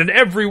sturgeon in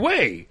every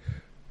way.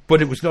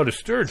 But it was not a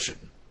sturgeon.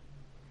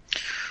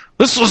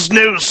 This was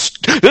no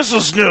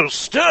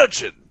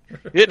sturgeon.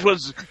 It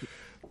was,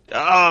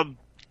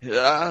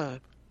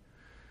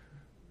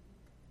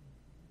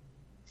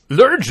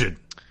 Lurgeon.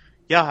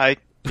 Yeah,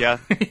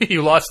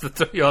 You lost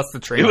the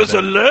train. It was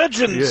a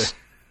lurgeon. Yeah.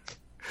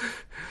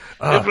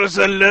 It was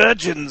a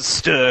lurgeon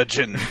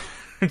sturgeon.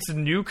 It's a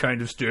new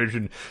kind of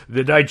sturgeon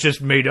that I just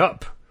made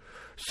up.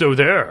 So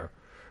there,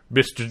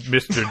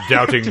 Mr.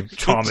 Doubting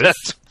Thomas.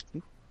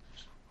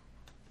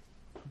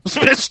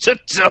 Mr.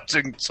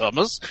 Doubting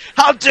Thomas,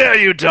 how dare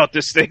you doubt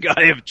this thing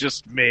I have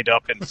just made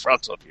up in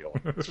front of you?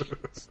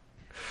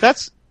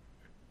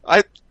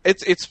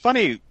 It's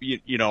funny,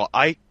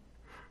 I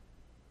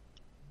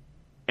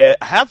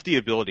have the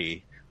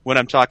ability when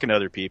I'm talking to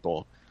other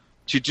people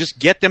to just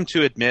get them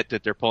to admit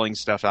that they're pulling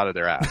stuff out of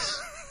their ass.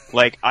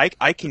 Like,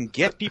 I can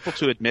get people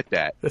to admit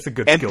that. That's a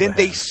good and skill then to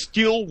they have.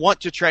 still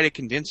want to try to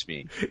convince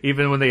me.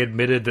 Even when they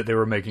admitted that they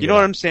were making You know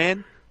what I'm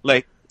saying?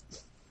 Like,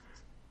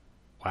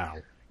 wow.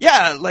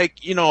 yeah, like,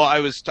 I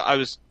was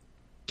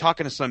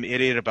talking to some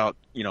idiot about,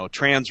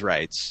 trans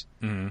rights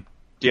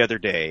the other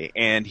day,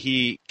 and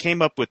he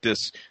came up with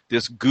this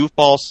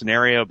goofball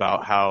scenario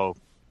about how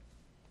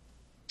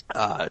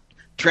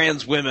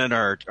trans women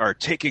are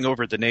taking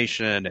over the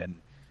nation,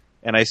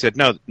 and I said,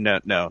 no,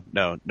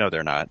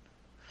 they're not.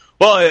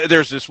 Well,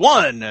 there's this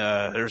one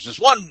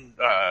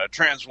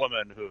trans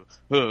woman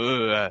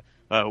who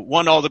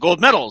won all the gold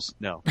medals.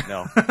 No,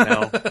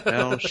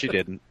 she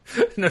didn't.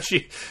 No,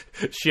 she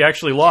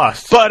actually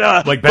lost.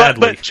 But like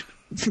badly.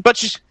 But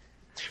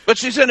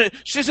she's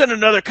in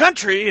another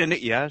country, and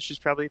yeah, she's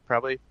probably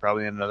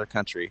in another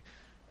country.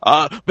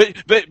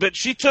 But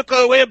she took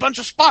away a bunch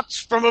of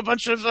spots from a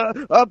bunch of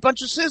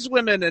cis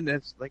women, and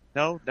it's like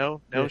no,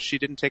 she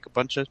didn't take a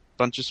bunch of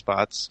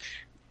spots.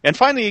 And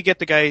finally, you get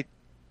the guy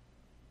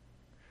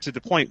to the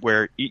point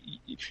where,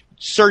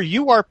 sir,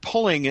 you are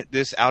pulling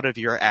this out of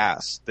your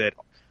ass, that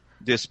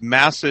this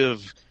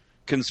massive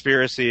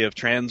conspiracy of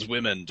trans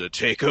women to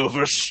take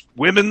over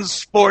women's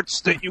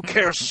sports that you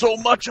care so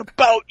much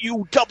about,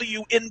 you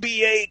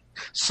WNBA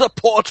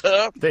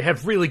supporter. They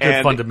have really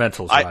good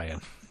fundamentals,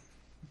 Ryan.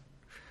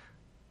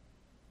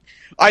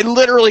 I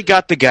literally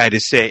got the guy to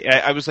say,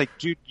 I was like,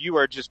 dude, you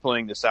are just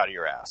pulling this out of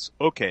your ass.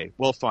 Okay,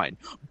 well, fine.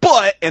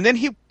 But, and then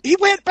he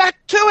went back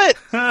to it.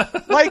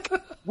 Like,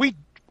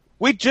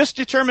 we just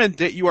determined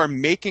that you are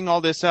making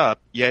all this up,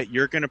 yet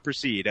you're going to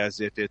proceed as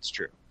if it's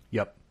true.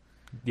 Yep.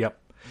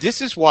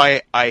 This is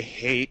why I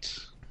hate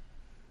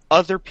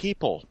other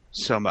people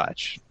so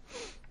much.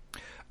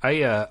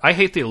 I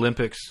hate the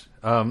Olympics.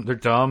 They're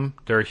dumb.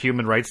 They're a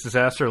human rights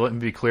disaster. Let me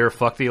be clear.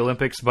 Fuck the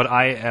Olympics. But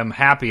I am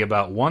happy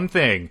about one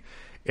thing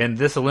in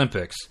this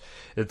Olympics,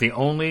 that the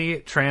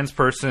only trans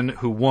person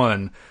who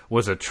won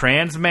was a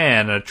trans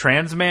man. A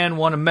trans man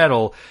won a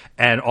medal,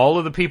 and all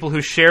of the people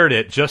who shared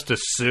it just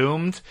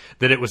assumed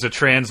that it was a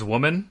trans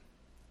woman.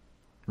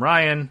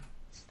 Ryan.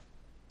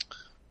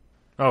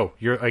 Oh,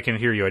 I can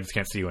hear you. I just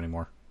can't see you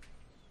anymore.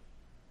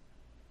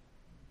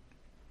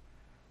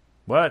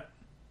 What?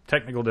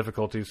 Technical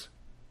difficulties.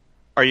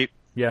 Are you?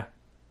 Yeah.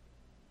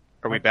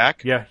 Are we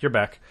back? Yeah, you're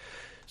back.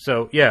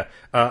 So, yeah,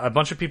 a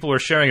bunch of people are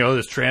sharing,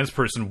 this trans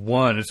person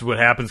won. It's what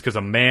happens because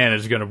a man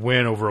is going to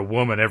win over a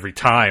woman every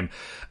time.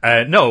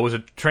 No, it was a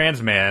trans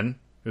man.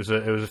 It was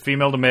a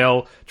female to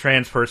male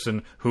trans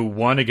person who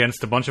won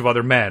against a bunch of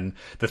other men.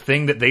 The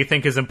thing that they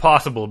think is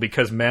impossible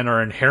because men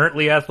are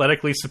inherently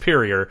athletically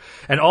superior.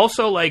 And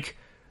also, like,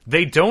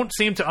 They don't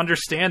seem to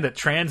understand that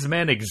trans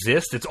men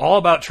exist. It's all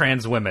about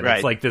trans women.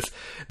 Right. It's like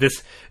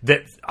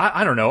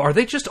I don't know. Are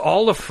they just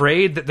all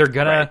afraid that they're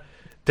gonna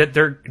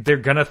they're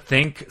gonna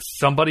think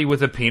somebody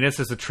with a penis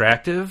is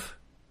attractive?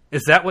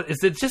 Is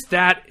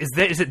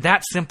it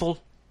that simple?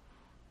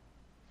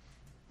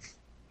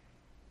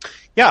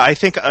 Yeah, I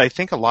think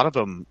a lot of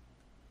them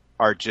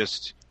are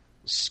just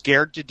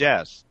scared to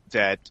death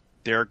that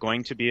they're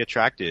going to be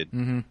attracted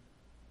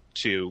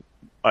to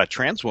a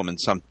trans woman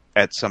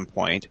at some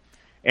point,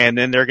 and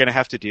then they're going to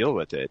have to deal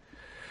with it.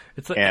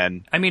 It's like,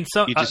 and I mean,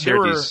 there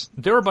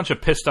were a bunch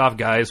of pissed off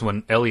guys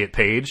when Elliot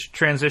Page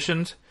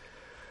transitioned.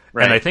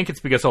 Right. And I think it's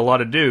because a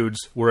lot of dudes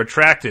were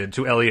attracted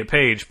to Elliot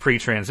Page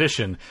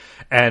pre-transition.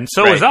 And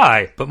so was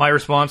I. But my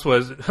response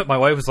was, my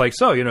wife was like,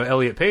 so,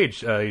 Elliot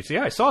Page,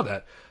 yeah, I saw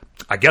that.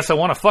 I guess I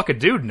want to fuck a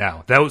dude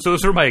now.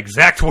 Those were my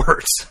exact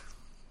words.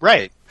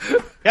 Right.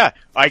 Yeah.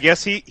 I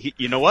guess he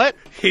you know what?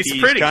 He's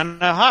pretty.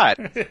 Kind of hot.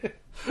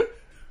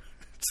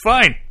 It's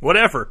fine.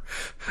 Whatever.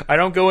 I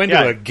don't go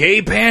into a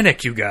gay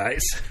panic, you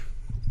guys.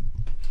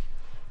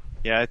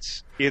 Yeah,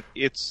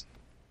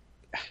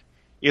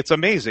 it's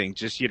amazing.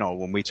 Just,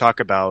 when we talk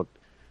about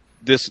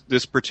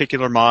this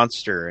particular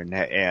monster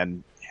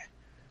and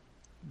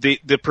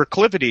the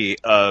proclivity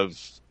of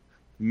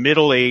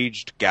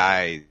middle-aged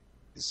guys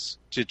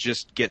to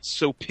just get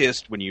so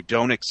pissed when you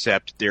don't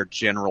accept their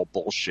general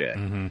bullshit.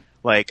 Mm-hmm.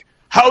 Like,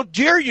 how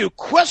dare you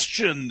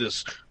question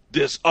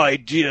this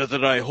idea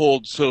that I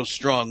hold so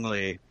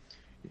strongly?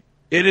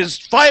 It is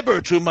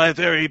fiber to my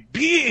very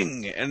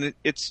being, and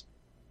it's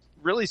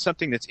really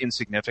something that's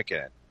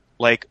insignificant,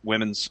 like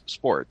women's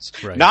sports.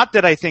 Right. Not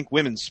that I think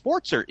women's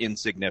sports are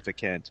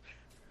insignificant.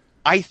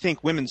 I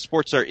think women's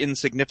sports are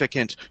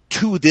insignificant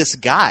to this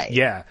guy.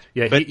 Yeah.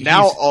 But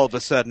now all of a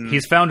sudden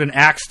he's found an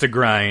axe to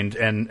grind,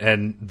 and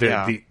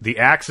the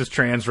axe is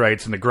trans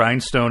rights, and the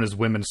grindstone is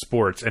women's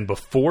sports. And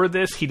before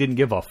this, he didn't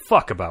give a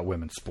fuck about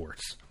women's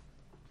sports.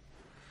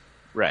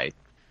 Right.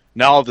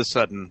 Now all of a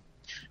sudden,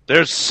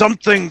 there's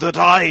something that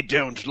I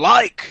don't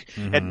like,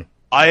 and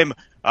I'm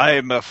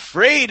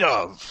afraid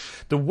of.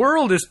 The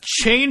world is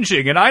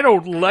changing, and I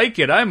don't like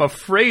it. I'm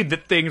afraid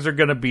that things are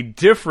going to be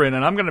different,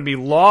 and I'm going to be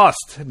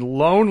lost and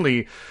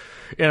lonely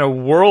in a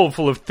world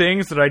full of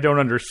things that I don't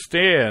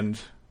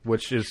understand,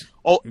 which is...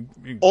 Oh,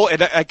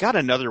 and I got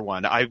another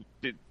one.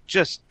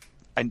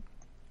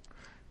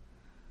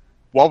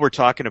 While we're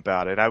talking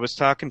about it, I was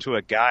talking to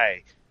a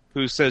guy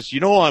who says,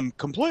 I'm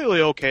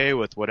completely okay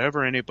with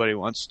whatever anybody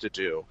wants to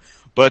do.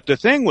 But the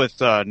thing with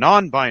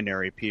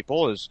non-binary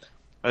people is...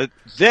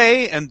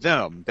 they and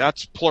them,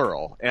 that's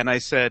plural. And I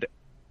said,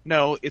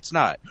 no, it's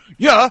not.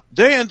 Yeah,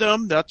 they and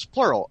them, that's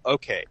plural.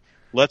 Okay,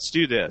 let's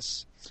do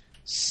this.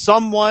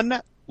 Someone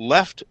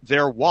left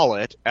their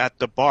wallet at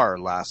the bar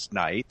last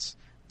night.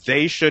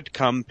 They should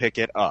come pick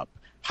it up.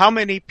 How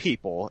many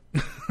people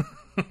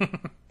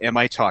am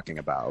I talking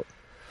about?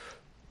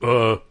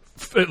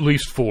 At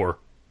least 4.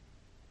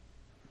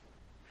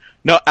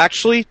 No,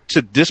 actually,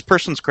 to this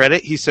person's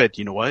credit, he said,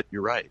 you know what?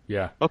 You're right.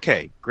 Yeah.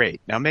 Okay, great.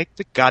 Now make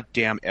the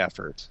goddamn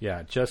effort.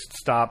 Yeah, just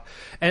stop.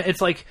 And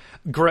it's like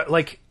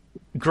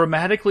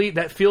grammatically,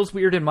 that feels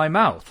weird in my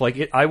mouth.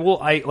 Like, I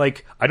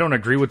don't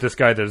agree with this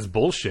guy that is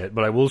bullshit,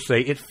 but I will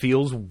say it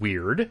feels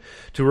weird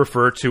to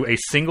refer to a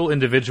single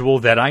individual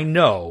that I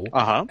know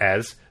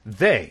as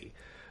they.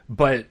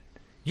 But...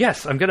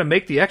 yes, I'm going to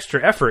make the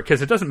extra effort,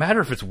 because it doesn't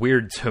matter if it's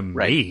weird to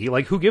me.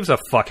 Like, who gives a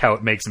fuck how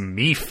it makes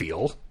me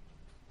feel?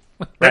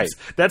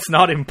 That's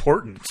not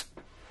important.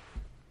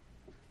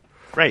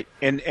 Right.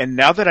 And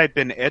now that I've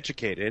been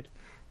educated,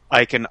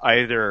 I can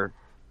either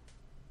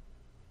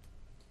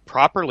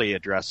properly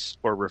address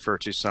or refer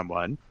to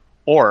someone,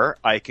 or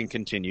I can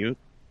continue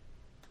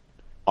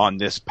on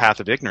this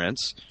path of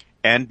ignorance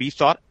and be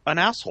thought an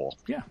asshole.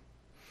 Yeah.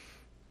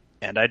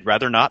 And I'd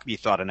rather not be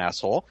thought an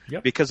asshole,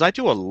 because I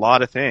do a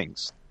lot of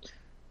things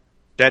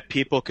that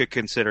people could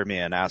consider me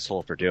an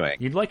asshole for doing.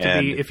 You'd like to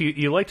be, if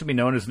you like to be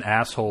known as an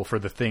asshole for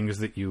the things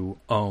that you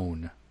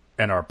own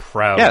and are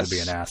proud to be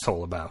an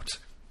asshole about.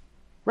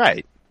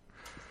 Right.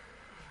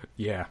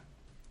 Yeah.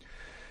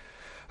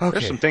 Okay.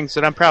 There's some things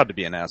that I'm proud to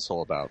be an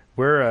asshole about.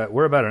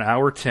 We're about an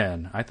hour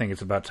 10. I think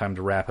it's about time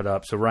to wrap it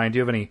up. So Ryan, do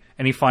you have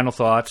any final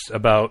thoughts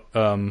about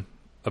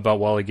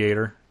Wally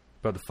Gator,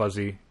 about the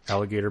fuzzy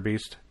alligator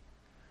beast?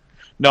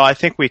 No, I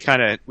think we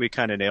kind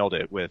of nailed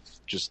it with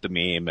just the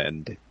meme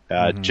and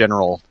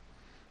general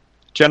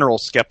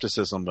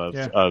skepticism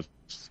of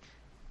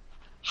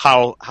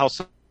how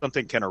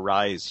something can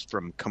arise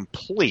from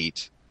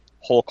complete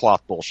whole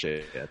cloth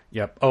bullshit.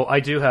 Yep. Oh,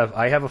 I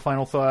have a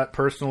final thought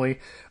personally.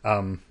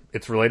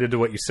 It's related to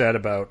what you said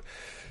about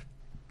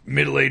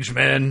middle-aged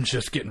men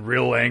just getting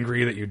real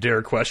angry that you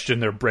dare question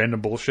their random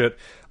bullshit.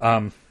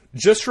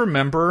 Just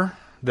remember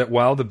that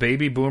while the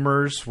baby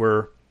boomers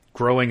were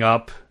growing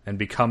up and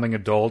becoming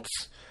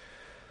adults,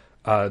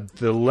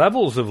 the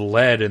levels of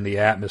lead in the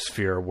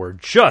atmosphere were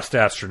just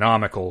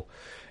astronomical,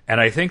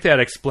 and I think that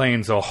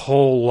explains a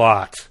whole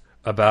lot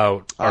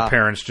about our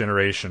parents'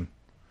 generation.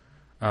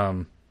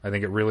 I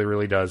think it really,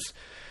 really does.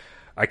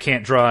 I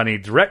can't draw any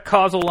direct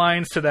causal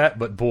lines to that,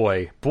 but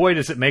boy,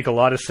 does it make a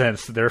lot of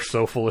sense that they're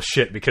so full of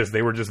shit because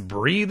they were just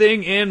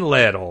breathing in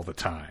lead all the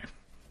time.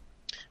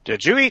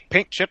 Did you eat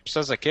pink chips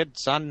as a kid,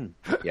 son?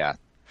 Yeah.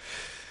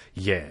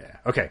 Yeah.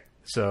 Okay.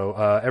 So,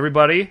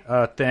 everybody,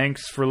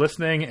 thanks for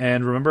listening,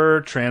 and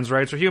remember, trans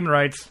rights are human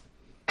rights.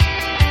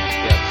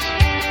 Yes.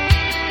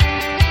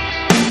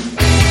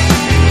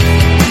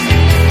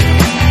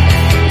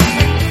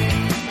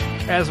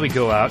 As we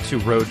go out to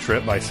Road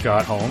Trip by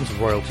Scott Holmes,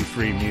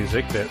 royalty-free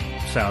music that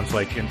sounds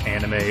like an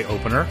anime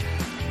opener.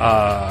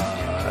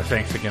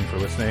 Thanks again for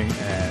listening,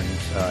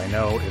 and I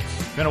know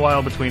it's been a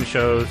while between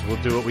shows.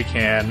 We'll do what we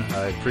can.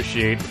 I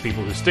appreciate the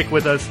people who stick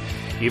with us,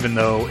 even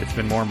though it's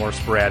been more and more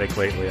sporadic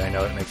lately. I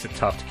know it makes it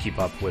tough to keep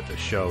up with the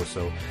show,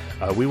 so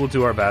we will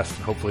do our best,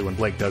 and hopefully when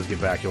Blake does get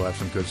back, he'll have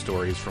some good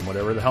stories from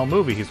whatever the hell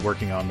movie he's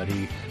working on that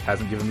he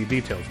hasn't given me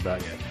details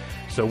about yet.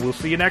 So we'll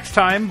see you next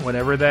time,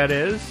 whenever that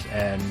is,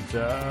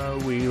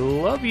 and we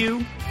love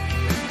you.